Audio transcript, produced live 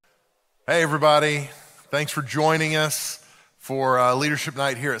Hey everybody, thanks for joining us for Leadership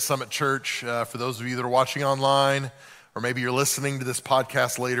Night here at Summit Church. For those of you that are watching online, or maybe you're listening to this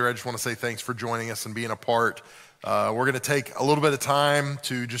podcast later, I just want to say thanks for joining us and being a part. We're going to take a little bit of time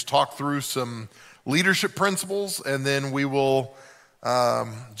to just talk through some leadership principles, and then we will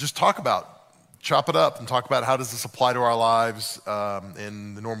just chop it up and talk about how does this apply to our lives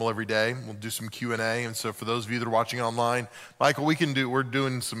in the normal everyday. We'll do some Q&A, and so for those of you that are watching online, Michael, we're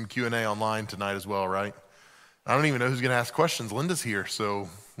doing some Q&A online tonight as well, right? I don't even know who's going to ask questions. Linda's here, so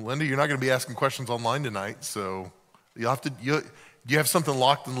Linda, you're not going to be asking questions online tonight, so do you have something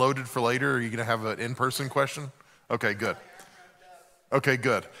locked and loaded for later, or are you going to have an in-person question? Okay, good. Okay,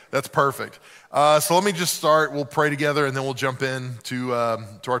 good. That's perfect. So let me just start. We'll pray together, and then we'll jump in to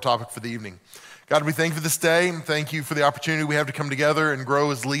our topic for the evening. God, we thank you for this day, and thank you for the opportunity we have to come together and grow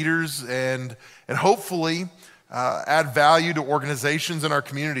as leaders and hopefully add value to organizations in our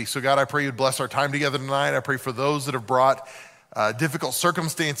community. So God, I pray you'd bless our time together tonight. I pray for those that have brought difficult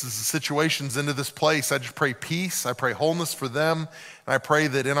circumstances and situations into this place. I just pray peace. I pray wholeness for them. And I pray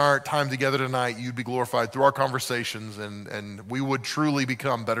that in our time together tonight, you'd be glorified through our conversations and we would truly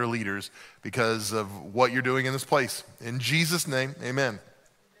become better leaders because of what you're doing in this place. In Jesus' name, amen.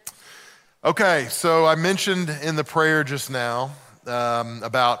 Okay, so I mentioned in the prayer just now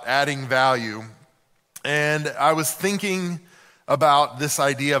about adding value, and I was thinking about this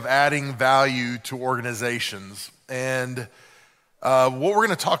idea of adding value to organizations. And what we're going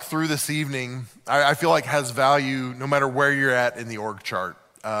to talk through this evening, I feel like has value no matter where you're at in the org chart.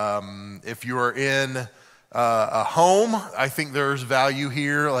 If you're in a home, I think there's value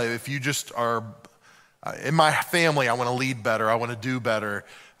here. Like if you just are, in my family, I want to lead better, I want to do better.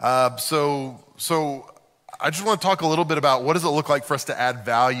 So I just want to talk a little bit about what does it look like for us to add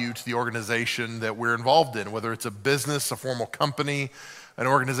value to the organization that we're involved in, whether it's a business, a formal company, an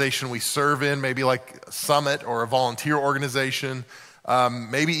organization we serve in, maybe like Summit or a volunteer organization,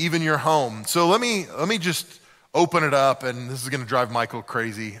 maybe even your home. So let me just open it up, and this is going to drive Michael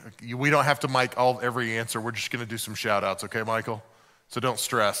crazy. We don't have to mic every answer. We're just going to do some shout outs, okay, Michael? So don't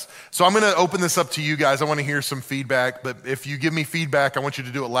stress. So I'm going to open this up to you guys. I want to hear some feedback, but if you give me feedback, I want you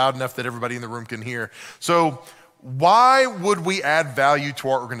to do it loud enough that everybody in the room can hear. So why would we add value to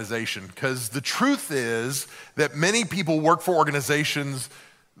our organization? Because the truth is that many people work for organizations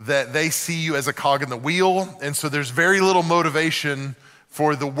that they see you as a cog in the wheel, and so there's very little motivation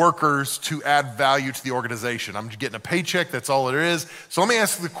for the workers to add value to the organization. I'm just getting a paycheck, that's all it is. So let me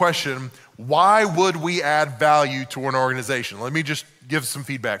ask you the question, why would we add value to an organization? Let me just give some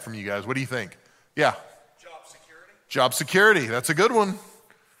feedback from you guys. What do you think? Yeah. Job security. Job security, that's a good one.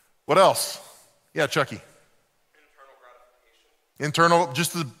 What else? Yeah, Chucky. Internal gratification.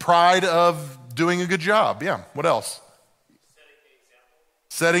 Just the pride of doing a good job. Yeah, what else? Setting the example.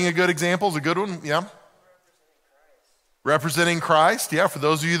 Setting a good example is a good one, yeah. Representing Christ, yeah, for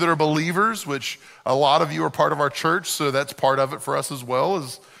those of you that are believers, which a lot of you are part of our church, so that's part of it for us as well,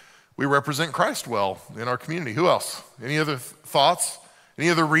 is we represent Christ well in our community. Who else? Any other thoughts?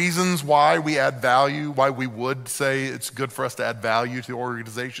 Any other reasons why we add value, why we would say it's good for us to add value to the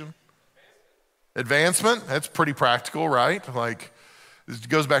organization? Advancement, that's pretty practical, right? Like, it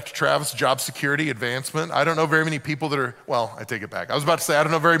goes back to Travis, job security, advancement. I don't know very many people that are, well, I take it back. I was about to say, I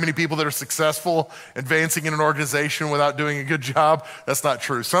don't know very many people that are successful advancing in an organization without doing a good job. That's not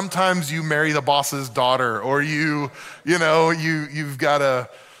true. Sometimes you marry the boss's daughter, or you've got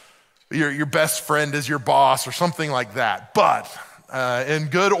your best friend is your boss or something like that. But in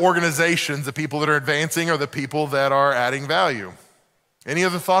good organizations, the people that are advancing are the people that are adding value. Any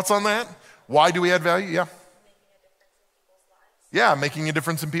other thoughts on that? Why do we add value? Yeah. Yeah, making a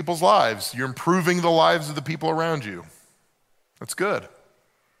difference in people's lives. You're improving the lives of the people around you. That's good.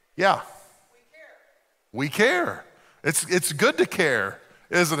 Yeah. We care. It's good to care,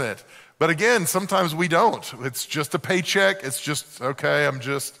 isn't it? But again, sometimes we don't. It's just a paycheck. It's just, okay, I'm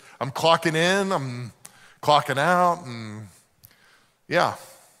clocking in, I'm clocking out, and yeah.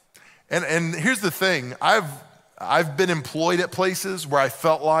 And here's the thing. I've been employed at places where I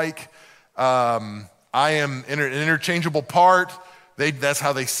felt like I am an interchangeable part. That's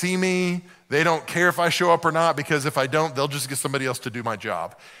how they see me. They don't care if I show up or not, because if I don't, they'll just get somebody else to do my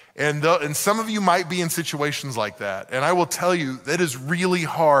job. And some of you might be in situations like that. And I will tell you, that is really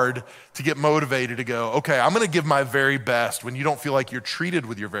hard to get motivated to go, okay, I'm going to give my very best when you don't feel like you're treated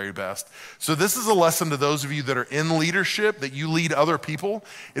with your very best. So this is a lesson to those of you that are in leadership, that you lead other people.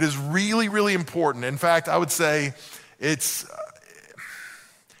 It is really, really important. In fact, I would say it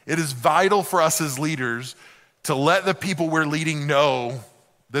is vital for us as leaders to let the people we're leading know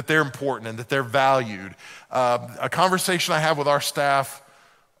that they're important and that they're valued. A conversation I have with our staff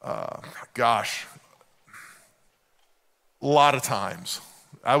gosh, a lot of times.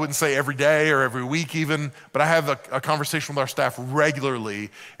 I wouldn't say every day or every week even, but I have a conversation with our staff regularly,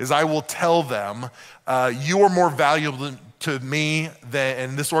 is I will tell them, you are more valuable to me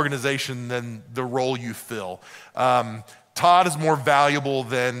and this organization than the role you fill. Todd is more valuable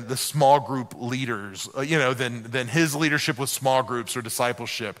than the small group leaders, than his leadership with small groups or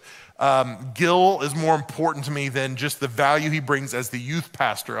discipleship. Gil is more important to me than just the value he brings as the youth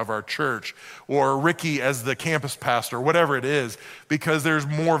pastor of our church, or Ricky as the campus pastor, whatever it is, because there's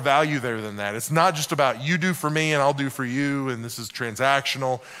more value there than that. It's not just about you do for me and I'll do for you, and this is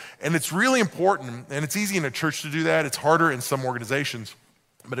transactional. And it's really important, and it's easy in a church to do that. It's harder in some organizations.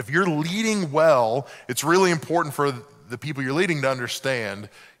 But if you're leading well, it's really important for the people you're leading to understand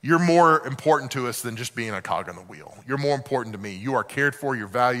you're more important to us than just being a cog on the wheel. You're more important to me. You are cared for, you're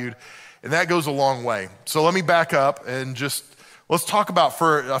valued, and that goes a long way. So let me back up and let's talk about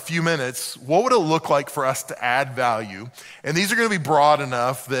for a few minutes, what would it look like for us to add value? And these are gonna be broad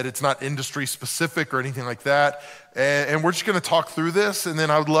enough that it's not industry specific or anything like that. And we're just gonna talk through this, and then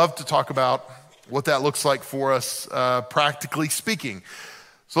I would love to talk about what that looks like for us practically speaking.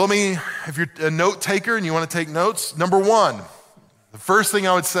 So if you're a note taker and you wanna take notes, number one, the first thing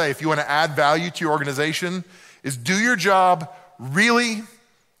I would say if you wanna add value to your organization is do your job really,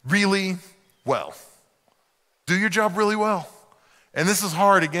 really well. Do your job really well. And this is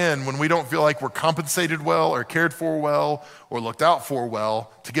hard, again, when we don't feel like we're compensated well or cared for well or looked out for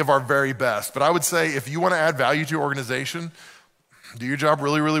well to give our very best. But I would say if you wanna add value to your organization, do your job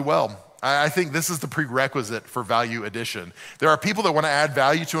really, really well. I think this is the prerequisite for value addition. There are people that wanna add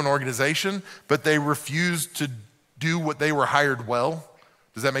value to an organization, but they refuse to do what they were hired well.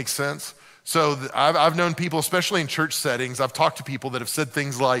 Does that make sense? So I've known people, especially in church settings, I've talked to people that have said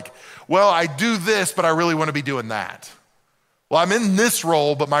things like, well, I do this, but I really wanna be doing that. Well, I'm in this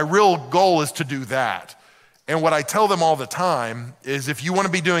role, but my real goal is to do that. And what I tell them all the time is if you wanna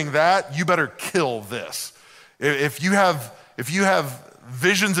be doing that, you better kill this. If you have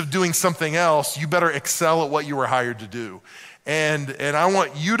visions of doing something else, you better excel at what you were hired to do. And I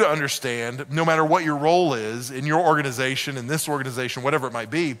want you to understand, no matter what your role is in your organization, in this organization, whatever it might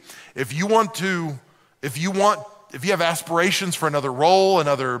be, if you have aspirations for another role,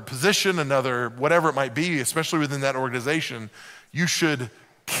 another position, another whatever it might be, especially within that organization, you should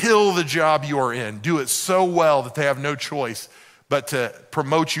kill the job you are in. Do it so well that they have no choice but to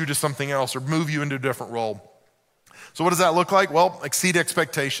promote you to something else or move you into a different role. So what does that look like? Well, exceed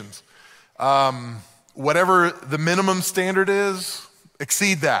expectations. Whatever the minimum standard is,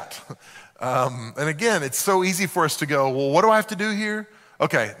 exceed that. And again, it's so easy for us to go, well, what do I have to do here?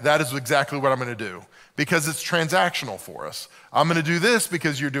 Okay, that is exactly what I'm gonna do because it's transactional for us. I'm gonna do this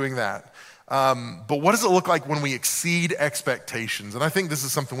because you're doing that. But what does it look like when we exceed expectations? And I think this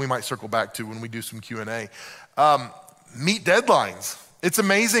is something we might circle back to when we do some Q&A. Meet deadlines. It's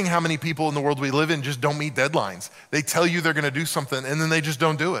amazing how many people in the world we live in just don't meet deadlines. They tell you they're gonna do something and then they just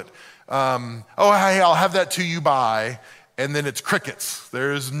don't do it. Oh, hey, I'll have that to you by, and then it's crickets.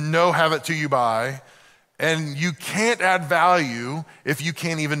 There's no have it to you by, and you can't add value if you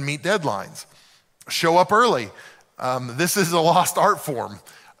can't even meet deadlines. Show up early. This is a lost art form,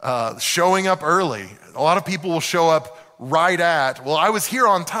 showing up early. A lot of people will show up right at, well, I was here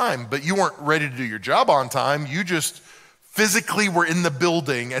on time, but you weren't ready to do your job on time. You just physically were in the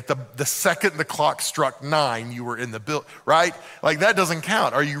building at the second the clock struck 9, you were in the building, right? Like that doesn't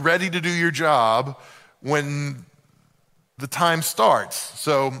count. Are you ready to do your job when the time starts?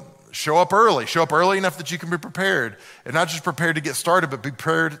 So show up early enough that you can be prepared, and not just prepared to get started, but be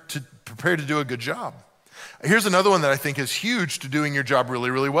prepared to do a good job. Here's another one that I think is huge to doing your job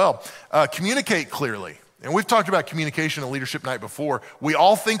really, really well. Communicate clearly. And we've talked about communication at Leadership Night before. We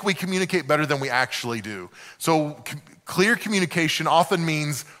all think we communicate better than we actually do. So clear communication often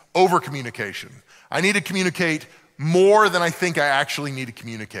means over communication. I need to communicate more than I think I actually need to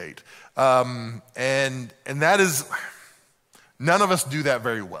communicate. And that is, none of us do that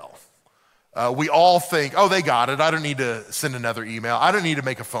very well. We all think, oh, they got it. I don't need to send another email. I don't need to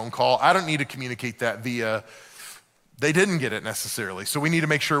make a phone call. I don't need to communicate that via, they didn't get it necessarily. So we need to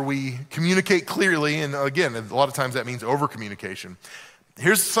make sure we communicate clearly. And again, a lot of times that means over communication.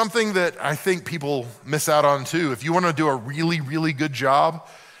 Here's something that I think people miss out on too. If you want to do a really, really good job,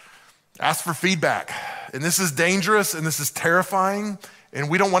 ask for feedback. And this is dangerous and this is terrifying. And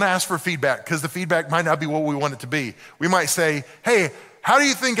we don't want to ask for feedback because the feedback might not be what we want it to be. We might say, hey, how do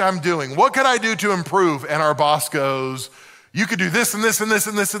you think I'm doing? What could I do to improve? And our boss goes, you could do this and this and this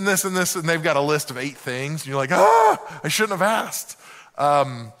and this and this and this. And they've got a list of 8 things. And you're like, I shouldn't have asked.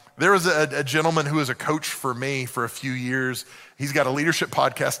 There was a gentleman who was a coach for me for a few years. He's got a leadership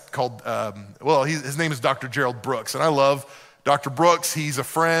podcast called, his name is Dr. Gerald Brooks, and I love Dr. Brooks. He's a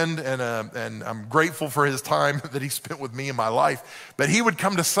friend, and I'm grateful for his time that he spent with me in my life. But he would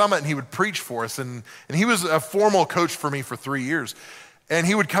come to Summit and he would preach for us, and he was a formal coach for me for 3 years. And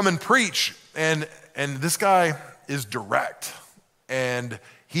he would come and preach, and this guy is direct, and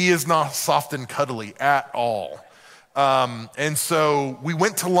he is not soft and cuddly at all. And so we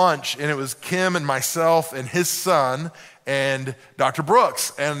went to lunch, and it was Kim and myself and his son and Dr.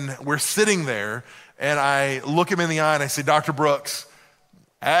 Brooks, and we're sitting there, and I look him in the eye and I say, Dr. Brooks,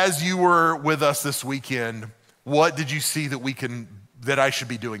 as you were with us this weekend, what did you see that I should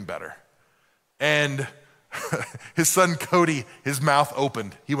be doing better? And his son Cody, his mouth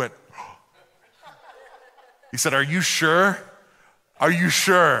opened. He went, he said, are you sure? Are you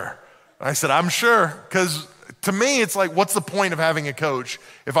sure? And I said, I'm sure, because to me, it's like, what's the point of having a coach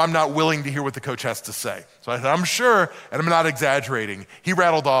if I'm not willing to hear what the coach has to say? So I said, I'm sure, and I'm not exaggerating. He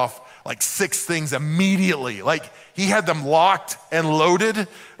rattled off like 6 things immediately. Like he had them locked and loaded.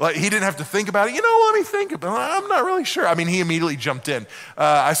 Like he didn't have to think about it. Let me think about it. I'm not really sure. I mean, he immediately jumped in.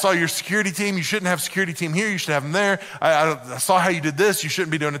 I saw your security team. You shouldn't have security team here. You should have them there. I saw how you did this. You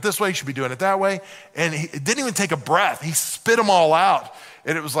shouldn't be doing it this way. You should be doing it that way. And he didn't even take a breath. He spit them all out.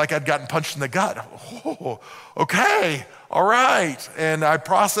 And it was like I'd gotten punched in the gut. Oh, okay, all right. And I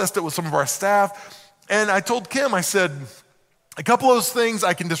processed it with some of our staff. And I told Kim, I said, a couple of those things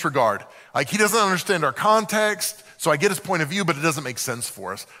I can disregard. Like he doesn't understand our context, so I get his point of view, but it doesn't make sense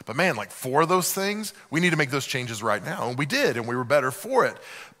for us. But man, like 4 of those things, we need to make those changes right now. And we did, and we were better for it.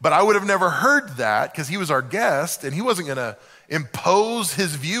 But I would have never heard that because he was our guest, and he wasn't gonna impose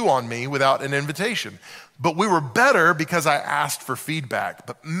his view on me without an invitation. But we were better because I asked for feedback.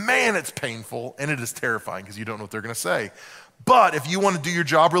 But man, it's painful and it is terrifying because you don't know what they're gonna say. But if you wanna do your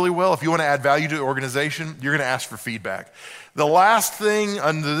job really well, if you wanna add value to the organization, you're gonna ask for feedback. The last thing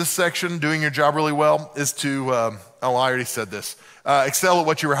under this section, doing your job really well, is to, I already said this, excel at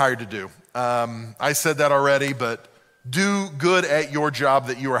what you were hired to do. I said that already, but do good at your job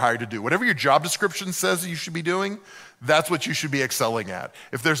that you were hired to do. Whatever your job description says that you should be doing, that's what you should be excelling at.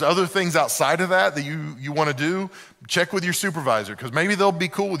 If there's other things outside of that you want to do, check with your supervisor because maybe they'll be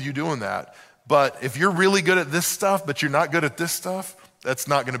cool with you doing that. But if you're really good at this stuff, but you're not good at this stuff, that's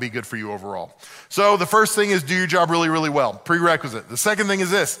not going to be good for you overall. So the first thing is do your job really, really well. Prerequisite. The second thing is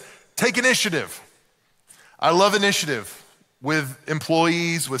this, take initiative. I love initiative with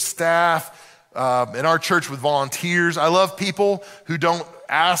employees, with staff, in our church with volunteers. I love people who don't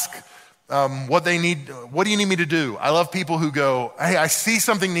ask what they need. What do you need me to do? I love people who go, hey, I see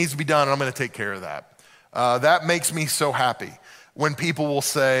something needs to be done and I'm going to take care of that. That makes me so happy when people will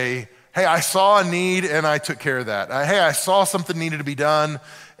say, hey, I saw a need and I took care of that. Hey, I saw something needed to be done,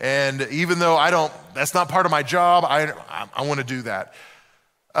 and even though that's not part of my job, I want to do that.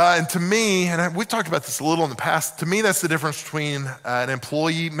 And to me, and we've talked about this a little in the past, to me that's the difference between an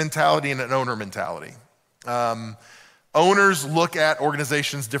employee mentality and an owner mentality. Owners look at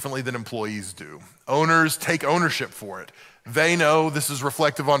organizations differently than employees do. Owners take ownership for it. They know this is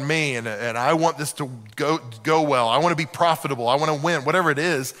reflective on me and I want this to go well. I want to be profitable. I want to win, whatever it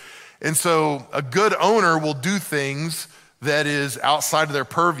is. And so a good owner will do things that is outside of their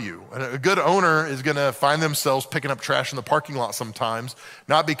purview. And a good owner is gonna find themselves picking up trash in the parking lot sometimes,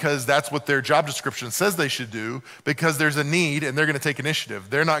 not because that's what their job description says they should do, because there's a need and they're gonna take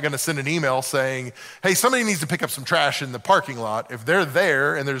initiative. They're not gonna send an email saying, hey, somebody needs to pick up some trash in the parking lot. If they're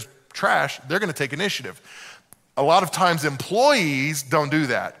there and there's trash, they're gonna take initiative. A lot of times employees don't do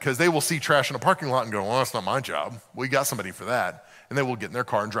that because they will see trash in a parking lot and go, well, that's not my job. We got somebody for that. And they will get in their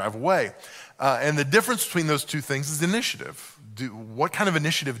car and drive away. And the difference between those two things is initiative. What kind of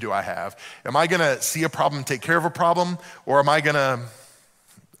initiative do I have? Am I gonna see a problem and take care of a problem? Or am I gonna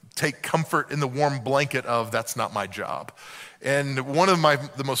take comfort in the warm blanket of that's not my job? And one of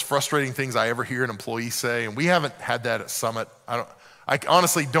the most frustrating things I ever hear an employee say, and we haven't had that at Summit. I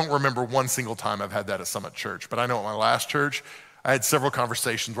honestly don't remember one single time I've had that at Summit Church, but I know at my last church, I had several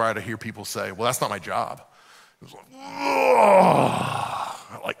conversations where I had to hear people say, well, that's not my job. It was like,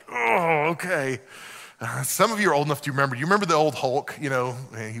 oh, okay. Some of you are old enough to remember. You remember the old Hulk,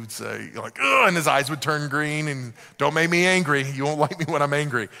 and he would say, like, oh, and his eyes would turn green and don't make me angry. You won't like me when I'm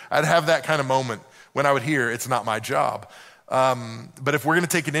angry. I'd have that kind of moment when I would hear it's not my job. But if we're gonna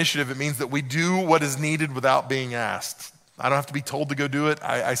take initiative, it means that we do what is needed without being asked. I don't have to be told to go do it.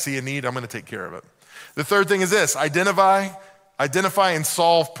 I see a need, I'm gonna take care of it. The third thing is this, identify and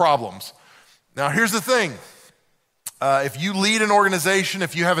solve problems. Now here's the thing. If you lead an organization,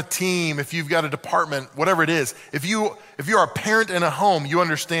 if you have a team, if you've got a department, whatever it is, if you're a parent in a home, you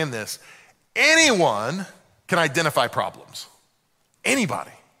understand this. Anyone can identify problems.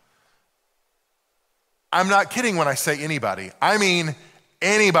 Anybody. I'm not kidding when I say anybody. I mean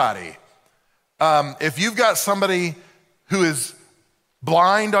anybody. If you've got somebody who is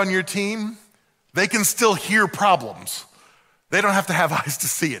blind on your team, they can still hear problems. They don't have to have eyes to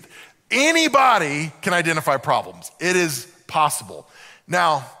see it. Anybody can identify problems. It is possible.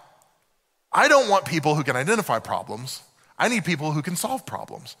 Now, I don't want people who can identify problems. I need people who can solve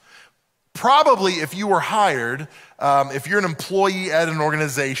problems. Probably if you were hired, if you're an employee at an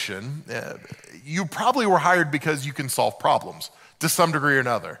organization, you probably were hired because you can solve problems to some degree or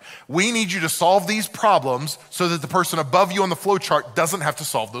another. We need you to solve these problems so that the person above you on the flow chart doesn't have to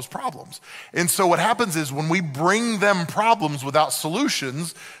solve those problems. And so what happens is when we bring them problems without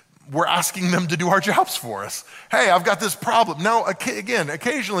solutions, we're asking them to do our jobs for us. Hey, I've got this problem. Now, again,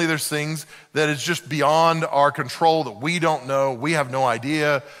 occasionally there's things that is just beyond our control that we don't know, we have no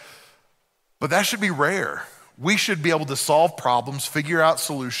idea, but that should be rare. We should be able to solve problems, figure out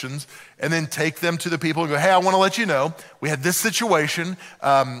solutions, and then take them to the people and go, hey, I want to let you know, we had this situation.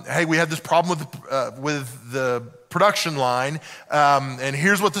 Hey, we had this problem with the production line, and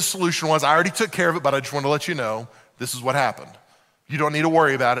here's what the solution was. I already took care of it, but I just want to let you know this is what happened. You don't need to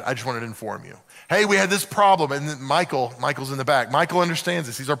worry about it. I just wanted to inform you. Hey, we had this problem, and then Michael's in the back. Michael understands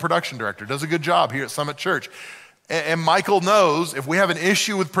this. He's our production director, does a good job here at Summit Church. And Michael knows if we have an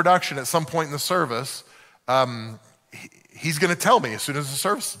issue with production at some point in the service, he's going to tell me as soon as the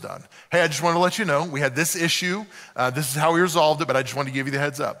service is done. Hey, I just want to let you know, we had this issue. This is how we resolved it, but I just wanted to give you the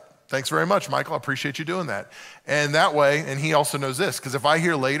heads up. Thanks very much, Michael. I appreciate you doing that. And that way, and he also knows this, because if I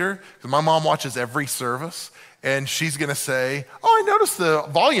hear later, because my mom watches every service, and she's going to say, oh, I noticed the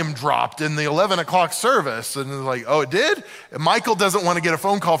volume dropped in the 11 o'clock service. And like, oh, it did? And Michael doesn't want to get a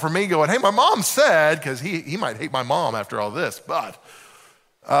phone call from me going, hey, my mom said, because he might hate my mom after all this, but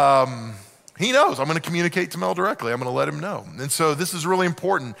he knows. I'm going to communicate to Mel directly. I'm going to let him know. And so this is really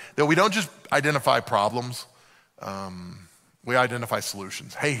important that we don't just identify problems. We identify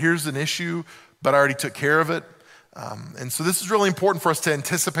solutions. Hey, here's an issue, but I already took care of it. And so this is really important for us to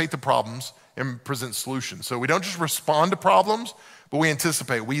anticipate the problems and present solutions. So we don't just respond to problems, but we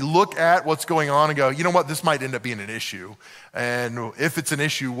anticipate. We look at what's going on and go, you know what, this might end up being an issue. And if it's an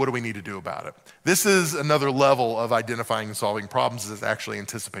issue, what do we need to do about it? This is another level of identifying and solving problems, is actually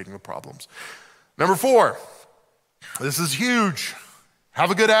anticipating the problems. Number 4, this is huge.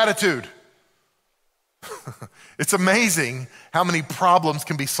 Have a good attitude. It's amazing how many problems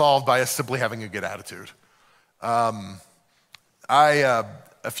can be solved by us simply having a good attitude.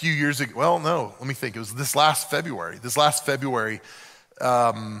 A few years ago, well, no, let me think. It was this last February.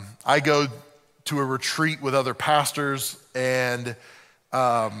 I go to a retreat with other pastors, and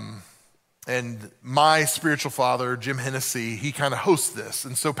my spiritual father, Jim Hennessy, he kind of hosts this.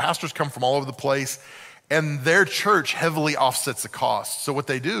 And so pastors come from all over the place, and their church heavily offsets the cost. So what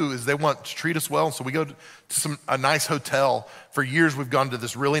they do is they want to treat us well. So we go to a nice hotel. For years, we've gone to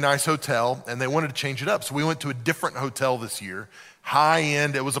this really nice hotel, and they wanted to change it up. So we went to a different hotel this year, high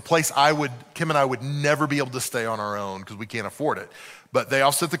end. It was a place Kim and I would never be able to stay on our own because we can't afford it. But they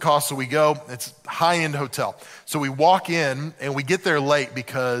offset the cost, so we go. It's a high-end hotel. So we walk in, and we get there late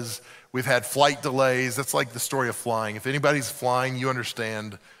because we've had flight delays. That's like the story of flying. If anybody's flying, you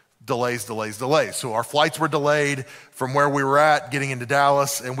understand delays. So our flights were delayed from where we were at getting into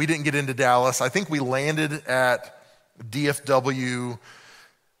Dallas, and we didn't get into Dallas. I think we landed at DFW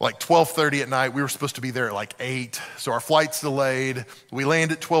like 12:30 at night. We were supposed to be there at like 8. So our flight's delayed. We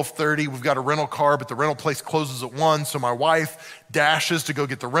land at 12:30. We've got a rental car, but the rental place closes at 1. So my wife dashes to go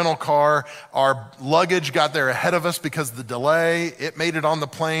get the rental car. Our luggage got there ahead of us because of the delay. It made it on the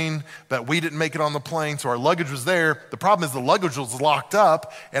plane, but we didn't make it on the plane. So our luggage was there. The problem is the luggage was locked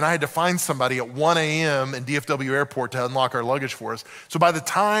up, and I had to find somebody at 1 a.m. in DFW airport to unlock our luggage for us. So by the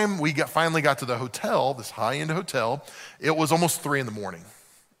time we finally got to the hotel, this high-end hotel, it was almost 3 in the morning.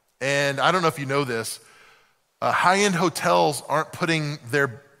 And I don't know if you know this, high-end hotels aren't putting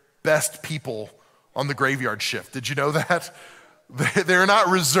their best people on the graveyard shift. Did you know that? They're not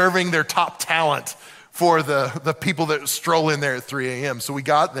reserving their top talent for the people that stroll in there at 3 a.m. So we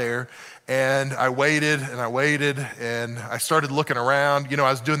got there, and I waited, and I started looking around. You know,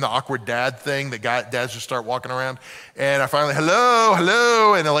 I was doing the awkward dad thing. Dads just start walking around. And I finally,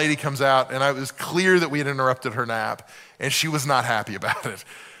 hello, and a lady comes out, and it was clear that we had interrupted her nap, and she was not happy about it.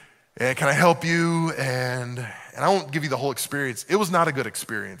 And can I help you? And I won't give you the whole experience. It was not a good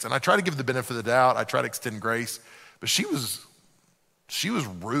experience. And I try to give the benefit of the doubt. I try to extend grace. But she was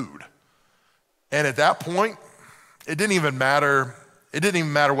rude. And at that point, It didn't even matter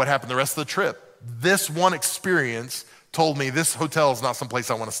what happened the rest of the trip. This one experience told me this hotel is not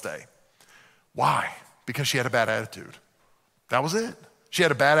someplace I want to stay. Why? Because she had a bad attitude. That was it. She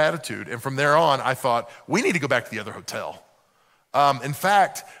had a bad attitude. And from there on, I thought, we need to go back to the other hotel. In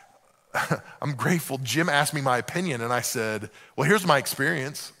fact, I'm grateful Jim asked me my opinion, and I said, well, here's my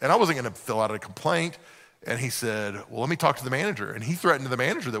experience. And I wasn't going to fill out a complaint. And he said, well, let me talk to the manager. And he threatened to the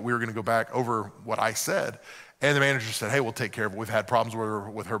manager that we were going to go back over what I said. And the manager said, hey, we'll take care of it. We've had problems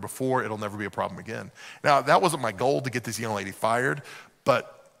with her before. It'll never be a problem again. Now, that wasn't my goal to get this young lady fired,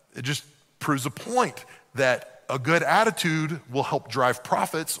 but it just proves a point that a good attitude will help drive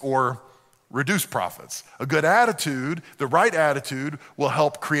profits or reduce profits. A good attitude, the right attitude, will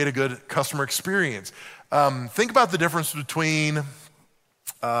help create a good customer experience. Think about the difference between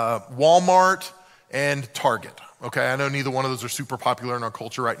Walmart and Target. Okay, I know neither one of those are super popular in our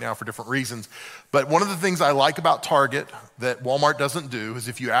culture right now for different reasons, but one of the things I like about Target that Walmart doesn't do is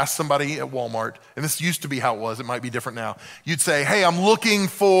if you ask somebody at Walmart, and this used to be how it was, it might be different now, you'd say, hey, I'm looking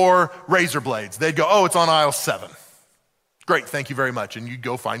for razor blades. They'd go, oh, it's on aisle 7. Great, thank you very much. And you'd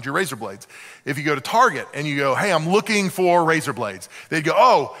go find your razor blades. If you go to Target and you go, hey, I'm looking for razor blades, they'd go,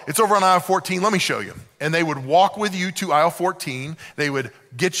 oh, it's over on aisle 14, let me show you. And they would walk with you to aisle 14. They would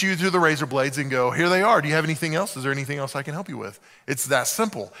get you through the razor blades and go, here they are. Do you have anything else? Is there anything else I can help you with? It's that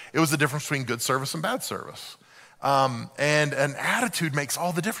simple. It was the difference between good service and bad service. And an attitude makes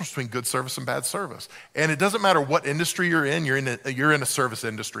all the difference between good service and bad service. And it doesn't matter what industry you're in a service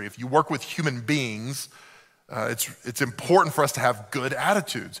industry. If you work with human beings, it's important for us to have good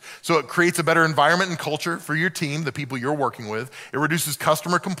attitudes. So it creates a better environment and culture for your team, the people you're working with. It reduces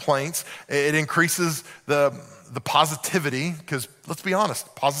customer complaints. It increases the positivity, because let's be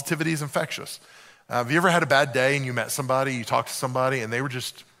honest, positivity is infectious. Have you ever had a bad day and you met somebody, you talked to somebody, and they were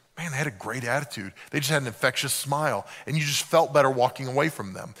just, man, they had a great attitude. They just had an infectious smile, and you just felt better walking away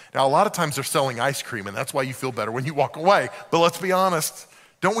from them. Now, a lot of times they're selling ice cream, and that's why you feel better when you walk away. But let's be honest,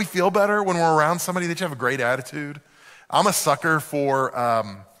 don't we feel better when we're around somebody that you have a great attitude? I'm a sucker for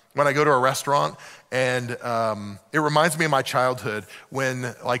when I go to a restaurant, and it reminds me of my childhood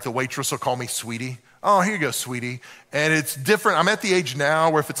when like the waitress will call me sweetie. Oh, here you go, sweetie. And it's different. I'm at the age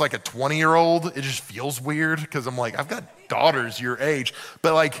now where if it's like a 20-year-old, it just feels weird because I'm like, I've got daughters your age.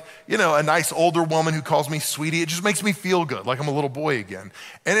 But like, you know, a nice older woman who calls me sweetie, it just makes me feel good, like I'm a little boy again.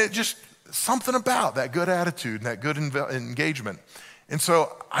 And it just, something about that good attitude and that good engagement. And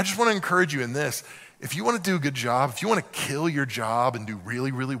so I just want to encourage you in this. If you want to do a good job, if you want to kill your job and do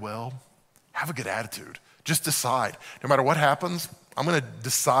really, really well, have a good attitude. Just decide. No matter what happens, I'm going to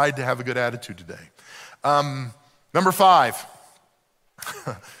decide to have a good attitude today. Number 5,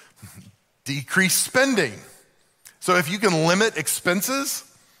 decrease spending. So if you can limit expenses,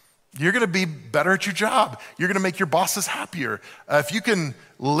 you're going to be better at your job. You're going to make your bosses happier. If you can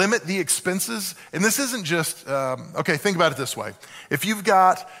limit the expenses, and this isn't just, okay, think about it this way. If you've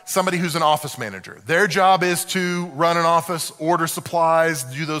got somebody who's an office manager, their job is to run an office, order supplies,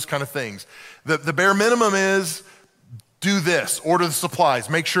 do those kind of things. The bare minimum is do this, order the supplies,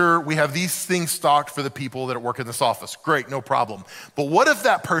 make sure we have these things stocked for the people that work in this office. Great, no problem. But what if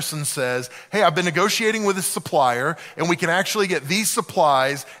that person says, hey, I've been negotiating with a supplier and we can actually get these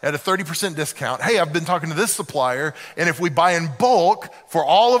supplies at a 30% discount. Hey, I've been talking to this supplier, and if we buy in bulk for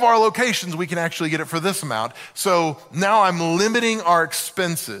all of our locations, we can actually get it for this amount. So now I'm limiting our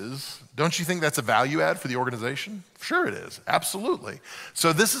expenses. Don't you think that's a value add for the organization? Sure it is, absolutely.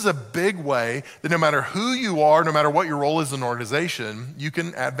 So this is a big way that no matter who you are, no matter what your role is in an organization, you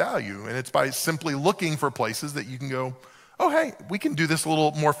can add value. And it's by simply looking for places that you can go, oh, hey, we can do this a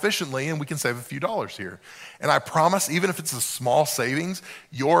little more efficiently and we can save a few dollars here. And I promise, even if it's a small savings,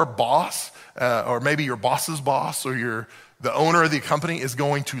 your boss, or maybe your boss's boss, or the owner of the company is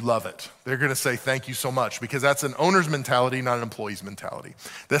going to love it. They're going to say thank you so much, because that's an owner's mentality, not an employee's mentality.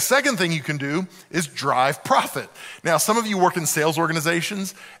 The second thing you can do is drive profit. Now, some of you work in sales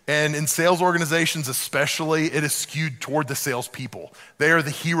organizations, and in sales organizations especially, it is skewed toward the salespeople. They are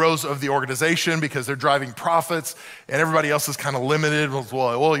the heroes of the organization because they're driving profits, and everybody else is kind of limited.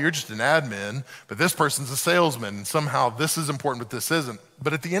 Well, you're just an admin, but this person's a salesman, and somehow this is important, but this isn't.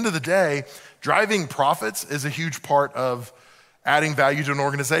 But at the end of the day, driving profits is a huge part of adding value to an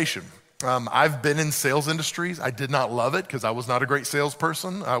organization. I've been in sales industries. I did not love it because I was not a great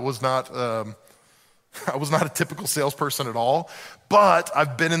salesperson. I was not a typical salesperson at all, but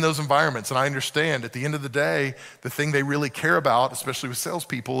I've been in those environments, and I understand at the end of the day, the thing they really care about, especially with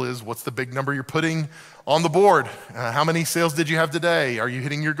salespeople, is what's the big number you're putting on the board? How many sales did you have today? Are you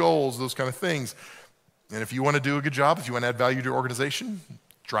hitting your goals? Those kind of things. And if you want to do a good job, if you want to add value to your organization,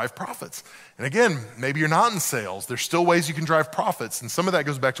 drive profits. And again, maybe you're not in sales. There's still ways you can drive profits. And some of that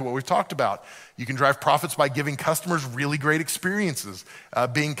goes back to what we've talked about. You can drive profits by giving customers really great experiences,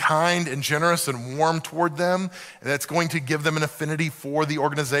 being kind and generous and warm toward them. And that's going to give them an affinity for the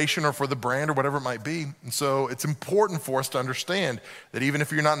organization or for the brand or whatever it might be. And so it's important for us to understand that even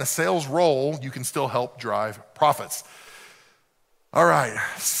if you're not in a sales role, you can still help drive profits. All right,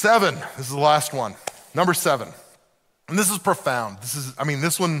 7. This is the last one. Number 7. And this is profound.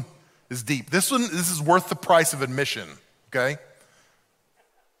 This one is deep. This is worth the price of admission, okay?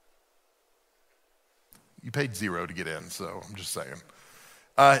 You paid $0 to get in, so I'm just saying.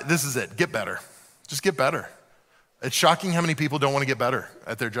 This is it. Get better. Just get better. It's shocking how many people don't want to get better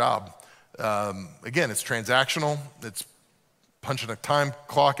at their job. Again, it's transactional. It's punching a time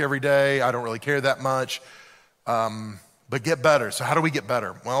clock every day. I don't really care that much. But get better. So how do we get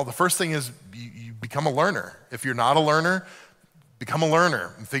better? Well, the first thing is you become a learner. If you're not a learner, become a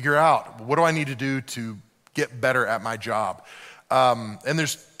learner and figure out, what do I need to do to get better at my job? And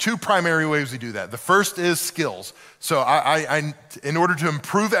there's 2 primary ways we do that. The first is skills. So I in order to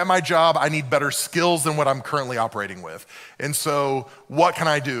improve at my job, I need better skills than what I'm currently operating with. And so what can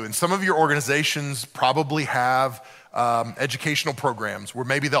I do? And some of your organizations probably have educational programs where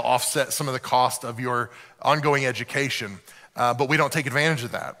maybe they'll offset some of the cost of your ongoing education, but we don't take advantage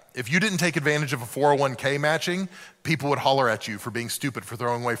of that. If you didn't take advantage of a 401k matching, people would holler at you for being stupid for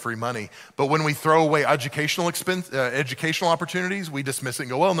throwing away free money. But when we throw away educational opportunities, we dismiss it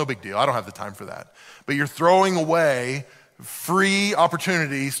and go, well, no big deal. I don't have the time for that. But you're throwing away free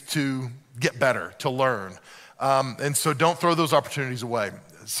opportunities to get better, to learn. And so don't throw those opportunities away.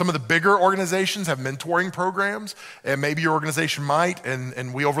 Some of the bigger organizations have mentoring programs, and maybe your organization might,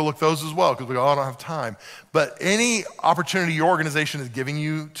 and we overlook those as well because we go, oh, I don't have time. But any opportunity your organization is giving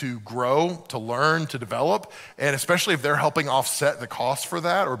you to grow, to learn, to develop, and especially if they're helping offset the cost for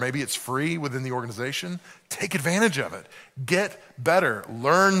that, or maybe it's free within the organization, take advantage of it. Get better,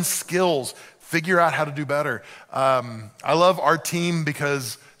 learn skills, figure out how to do better. I love our team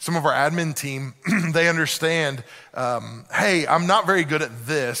because some of our admin team, they understand, hey, I'm not very good at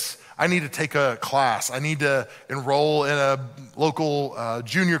this. I need to take a class. I need to enroll in a local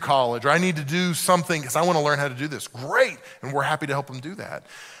junior college, or I need to do something because I want to learn how to do this. Great, and we're happy to help them do that.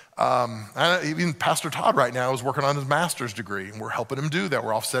 Even Pastor Todd right now is working on his master's degree, and we're helping him do that.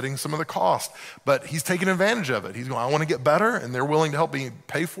 We're offsetting some of the cost, but he's taking advantage of it. He's going, I want to get better, and they're willing to help me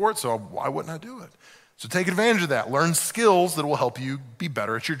pay for it, so why wouldn't I do it? So take advantage of that. Learn skills that will help you be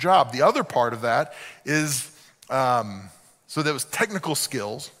better at your job. The other part of that is, so that was technical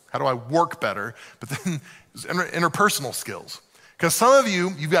skills. How do I work better? But then interpersonal skills. Because some of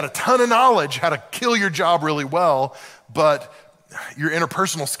you've got a ton of knowledge how to kill your job really well, but your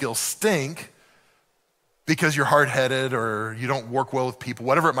interpersonal skills stink because you're hard-headed or you don't work well with people,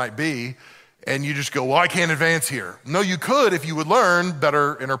 whatever it might be, and you just go, well, I can't advance here. No, you could if you would learn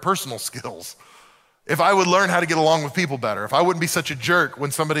better interpersonal skills. If I would learn how to get along with people better, if I wouldn't be such a jerk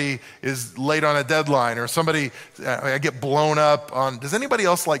when somebody is late on a deadline or I get blown up on, does anybody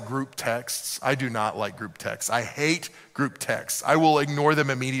else like group texts? I do not like group texts. I hate group texts. I will ignore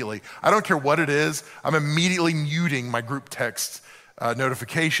them immediately. I don't care what it is. I'm immediately muting my group text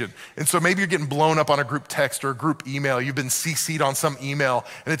notification. And so maybe you're getting blown up on a group text or a group email. You've been CC'd on some email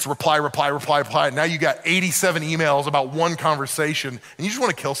and it's reply. Now you got 87 emails about one conversation and you just want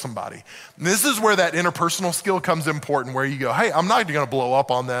to kill somebody. And this is where that interpersonal skill comes important, where you go, hey, I'm not going to blow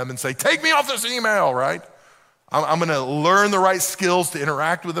up on them and say, take me off this email, right? I'm going to learn the right skills to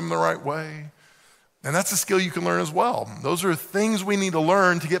interact with them the right way. And that's a skill you can learn as well. Those are things we need to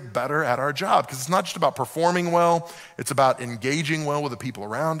learn to get better at our job, because it's not just about performing well, it's about engaging well with the people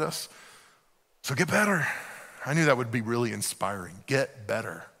around us. So get better. I knew that would be really inspiring. Get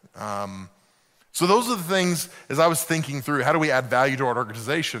better. So those are the things, as I was thinking through, how do we add value to our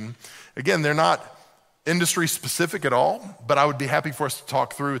organization? Again, they're not industry specific at all, but I would be happy for us to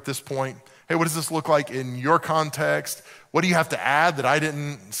talk through at this point. Hey, what does this look like in your context? What do you have to add that I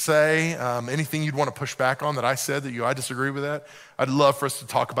didn't say? Anything you'd want to push back on that I said that I disagree with that? I'd love for us to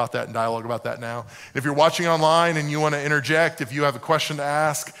talk about that and dialogue about that now. If you're watching online and you want to interject, if you have a question to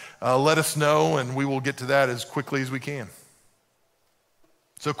ask, let us know and we will get to that as quickly as we can.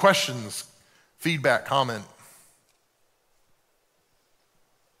 So questions, feedback, comment.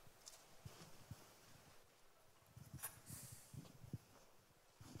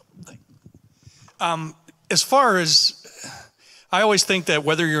 As far as, I always think that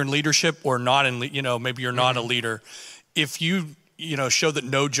whether you're in leadership or not maybe you're not a leader, if you show that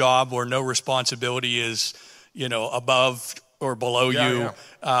no job or no responsibility is, above or below you.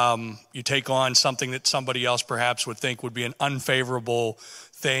 Yeah. You take on something that somebody else perhaps would think would be an unfavorable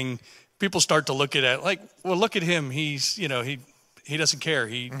thing. People start to look at it like, well, look at him. He's, he doesn't care.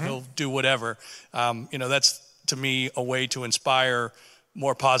 He'll do whatever. That's to me a way to inspire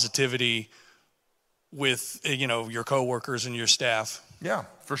more positivity with, your coworkers and your staff. Yeah,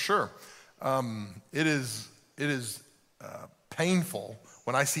 for sure. It is painful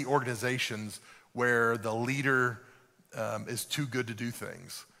when I see organizations where the leader is too good to do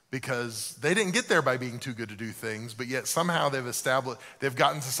things, because they didn't get there by being too good to do things, but yet somehow they've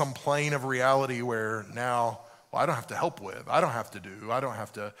gotten to some plane of reality where now, well, I don't have to help with, I don't have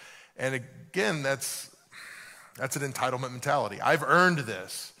to. And again, that's an entitlement mentality. I've earned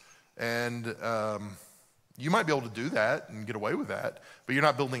this. And you might be able to do that and get away with that, but you're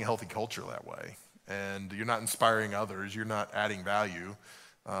not building a healthy culture that way. And you're not inspiring others. You're not adding value.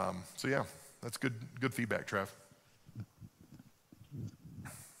 So yeah, that's good feedback, Trev.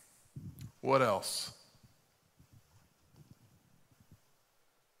 What else?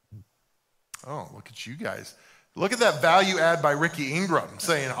 Oh, look at you guys. Look at that value add by Ricky Ingram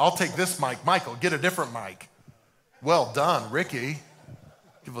saying, I'll take this mic. Michael, get a different mic. Well done, Ricky.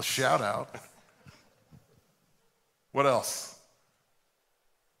 Give a shout out. What else?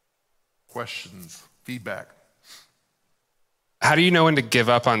 Questions, feedback. How do you know when to give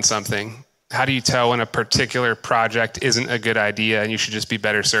up on something? How do you tell when a particular project isn't a good idea and you should just be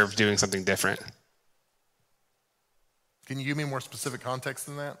better served doing something different? Can you give me more specific context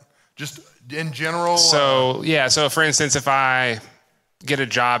than that? Just in general? So for instance, if I get a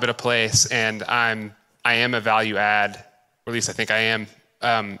job at a place and I am a value add, or at least I think I am,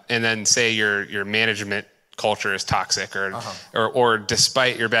 and then say your management culture is toxic, or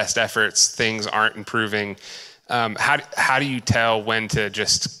despite your best efforts, things aren't improving. How do you tell when to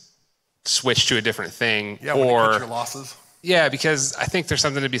just switch to a different thing? Yeah, when to cut your losses. Yeah, because I think there's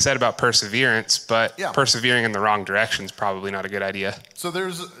something to be said about perseverance, but persevering in the wrong direction is probably not a good idea. So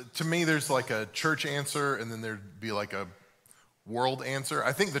to me, there's like a church answer, and then there'd be like a world answer.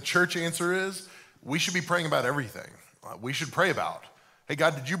 I think the church answer is we should be praying about everything. We should pray about, hey,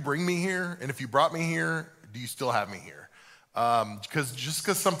 God, did you bring me here? And if you brought me here, do you still have me here? Because just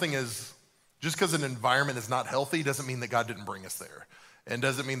because an environment is not healthy doesn't mean that God didn't bring us there, and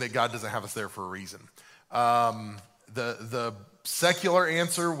doesn't mean that God doesn't have us there for a reason. The secular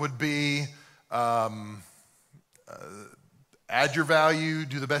answer would be add your value,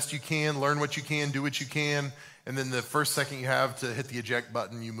 do the best you can, learn what you can, do what you can, and then the first second you have to hit the eject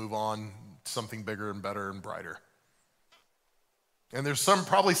button, you move on to something bigger and better and brighter. And there's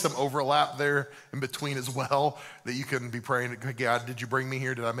probably some overlap there in between as well, that you can be praying, God, did you bring me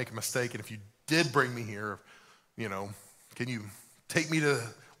here? Did I make a mistake? And if you did bring me here, can you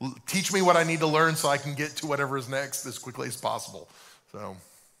teach me what I need to learn so I can get to whatever is next as quickly as possible? So,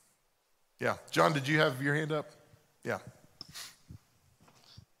 yeah. John, did you have your hand up? Yeah.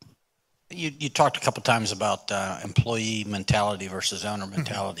 You talked a couple times about employee mentality versus owner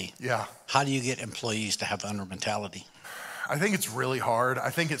mentality. Yeah. How do you get employees to have owner mentality? I think it's really hard.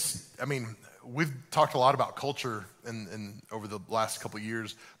 We've talked a lot about culture in over the last couple of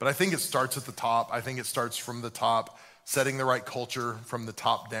years, but I think it starts at the top. I think it starts from the top, setting the right culture from the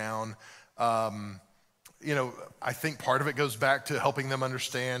top down. I think part of it goes back to helping them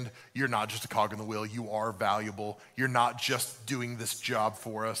understand you're not just a cog in the wheel. You are valuable. You're not just doing this job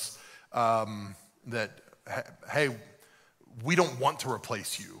for us. Hey, we don't want to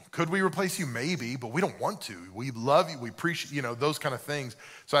replace you. Could we replace you? Maybe, but we don't want to. We love you. We appreciate, those kind of things.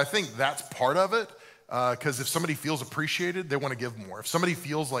 So I think that's part of it, because if somebody feels appreciated, they want to give more. If somebody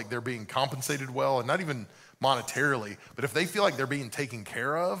feels like they're being compensated well, and not even monetarily, but if they feel like they're being taken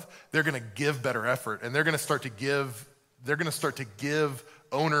care of, they're going to give better effort, and they're going to start to give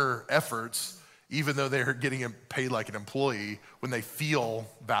owner efforts, even though they're getting paid like an employee, when they feel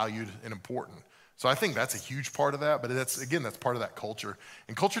valued and important. So I think that's a huge part of that, but that's part of that culture.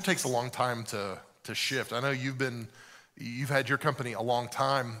 And culture takes a long time to shift. I know you've had your company a long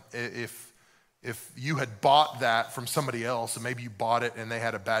time. If you had bought that from somebody else, and maybe you bought it and they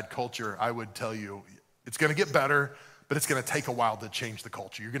had a bad culture, I would tell you it's gonna get better, but it's gonna take a while to change the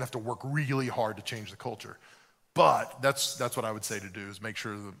culture. You're gonna have to work really hard to change the culture. But that's what I would say to do, is make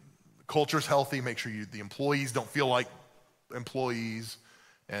sure the culture's healthy, make sure the employees don't feel like employees.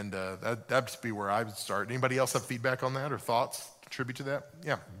 And that'd be where I would start. Anybody else have feedback on that or thoughts, contribute to that?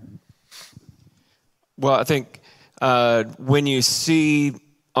 Yeah. Well, I think when you see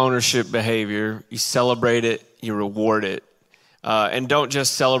ownership behavior, you celebrate it, you reward it. And don't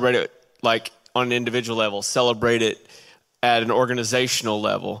just celebrate it like on an individual level. Celebrate it at an organizational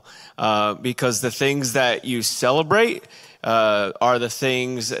level, because the things that you celebrate are the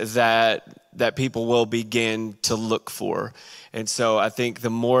things that people will begin to look for. And so I think the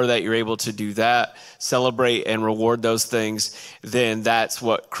more that you're able to do that, celebrate and reward those things, then that's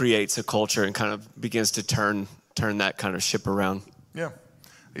what creates a culture and kind of begins to turn that kind of ship around. Yeah.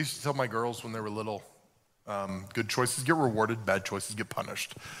 I used to tell my girls when they were little, good choices get rewarded, bad choices get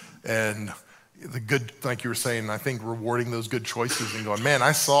punished. And the good, like you were saying, I think rewarding those good choices and going, man,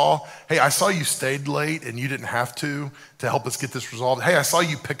 I saw you stayed late and you didn't have to help us get this resolved. Hey, I saw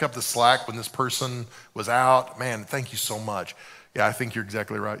you pick up the slack when this person was out. Man, thank you so much. Yeah, I think you're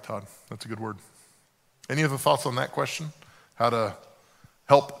exactly right, Todd. That's a good word. Any other thoughts on that question? How to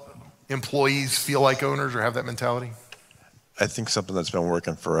help employees feel like owners or have that mentality? I think something that's been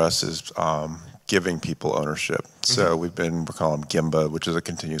working for us is giving people ownership. So we call them GIMBA, which is a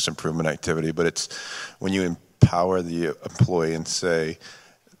continuous improvement activity, but it's when you empower the employee and say,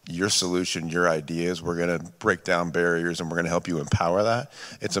 your solution, your ideas, we're going to break down barriers and we're going to help you empower that.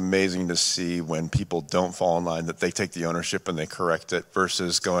 It's amazing to see when people don't fall in line that they take the ownership and they correct it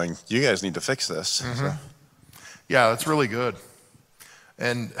versus going, you guys need to fix this. So. Yeah, that's really good.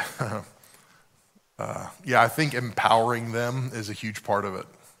 And I think empowering them is a huge part of it.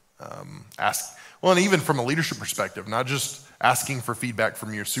 And even from a leadership perspective, not just asking for feedback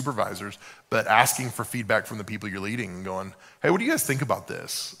from your supervisors, but asking for feedback from the people you're leading and going, hey, what do you guys think about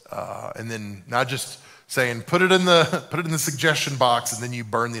this? And then not just saying, put it in the suggestion box, and then you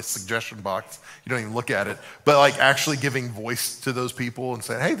burn the suggestion box. You don't even look at it, but like actually giving voice to those people and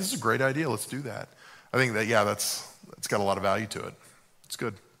saying, hey, this is a great idea. Let's do that. I think that, that's got a lot of value to it. It's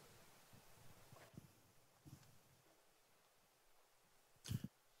good.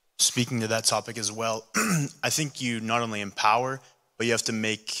 Speaking to that topic as well, I think you not only empower, but you have to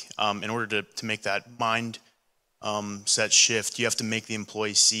make, in order to make that mind set shift, you have to make the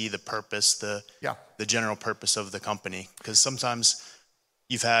employee see the purpose, the general purpose of the company. Because sometimes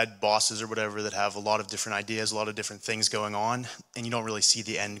you've had bosses or whatever that have a lot of different ideas, a lot of different things going on, and you don't really see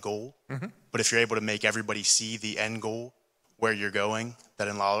the end goal. But if you're able to make everybody see the end goal, where you're going,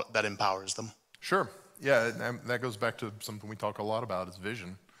 that empowers them. Sure. Yeah, and that goes back to something we talk a lot about is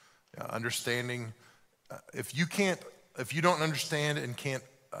vision. Understanding, if you don't understand and can't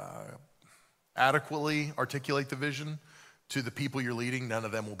adequately articulate the vision to the people you're leading, none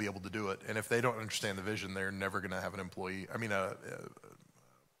of them will be able to do it. And if they don't understand the vision, they're never going to have an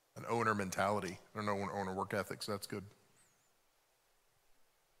owner mentality, or no owner work ethic. So that's good.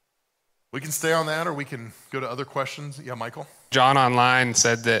 We can stay on that, or we can go to other questions. Yeah, Michael? John online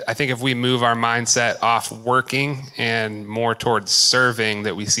said that I think if we move our mindset off working and more towards serving,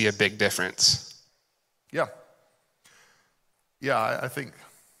 that we see a big difference. Yeah. Yeah, I think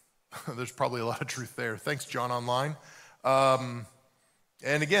there's probably a lot of truth there. Thanks, John online. And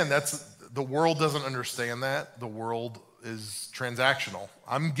again, the world doesn't understand that. The world is transactional.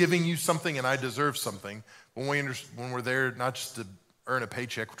 I'm giving you something and I deserve something. When we're there, not just to earn a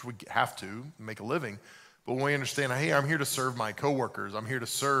paycheck, which we have to make a living, but when we understand, hey, I'm here to serve my coworkers, I'm here to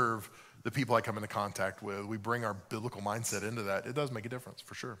serve the people I come into contact with, we bring our biblical mindset into that, it does make a difference,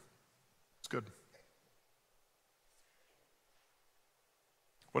 for sure. It's good.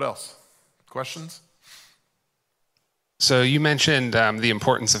 What else? Questions? So you mentioned the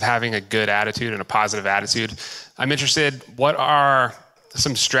importance of having a good attitude and a positive attitude. I'm interested, what are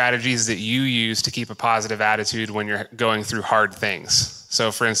some strategies that you use to keep a positive attitude when you're going through hard things?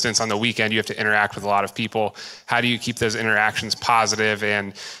 So for instance, on the weekend, you have to interact with a lot of people. How do you keep those interactions positive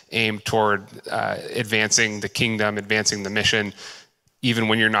and aim toward advancing the kingdom, advancing the mission, even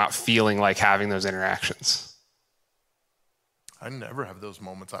when you're not feeling like having those interactions? I never have those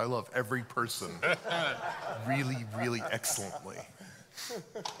moments. I love every person really, really excellently.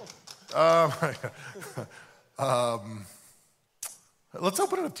 Let's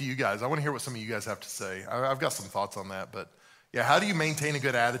open it up to you guys. I want to hear what some of you guys have to say. I've got some thoughts on that, but yeah, how do you maintain a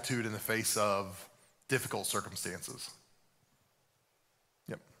good attitude in the face of difficult circumstances?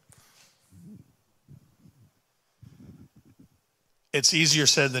 Yep. It's easier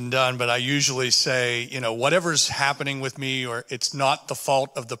said than done, but I usually say, whatever's happening with me, or it's not the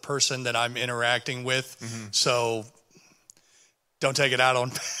fault of the person that I'm interacting with. So don't take it out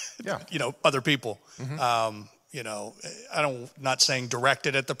on, other people. I'm not saying direct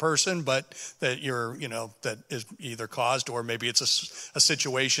it at the person, but that that is either caused, or maybe it's a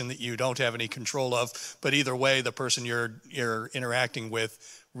situation that you don't have any control of. But either way, the person you're interacting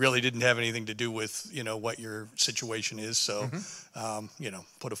with really didn't have anything to do with, what your situation is. So,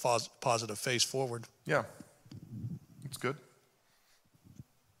 put a positive face forward. Yeah, it's good.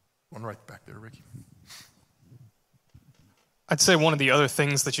 One right back there, Ricky. I'd say one of the other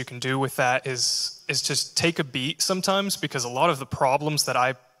things that you can do with that is just take a beat sometimes, because a lot of the problems that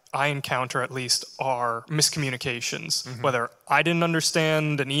I encounter at least are miscommunications. Whether I didn't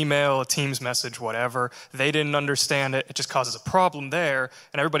understand an email, a Teams message, whatever, they didn't understand it, it just causes a problem there,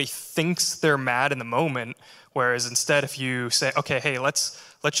 and everybody thinks they're mad in the moment, whereas instead if you say, okay, hey, let's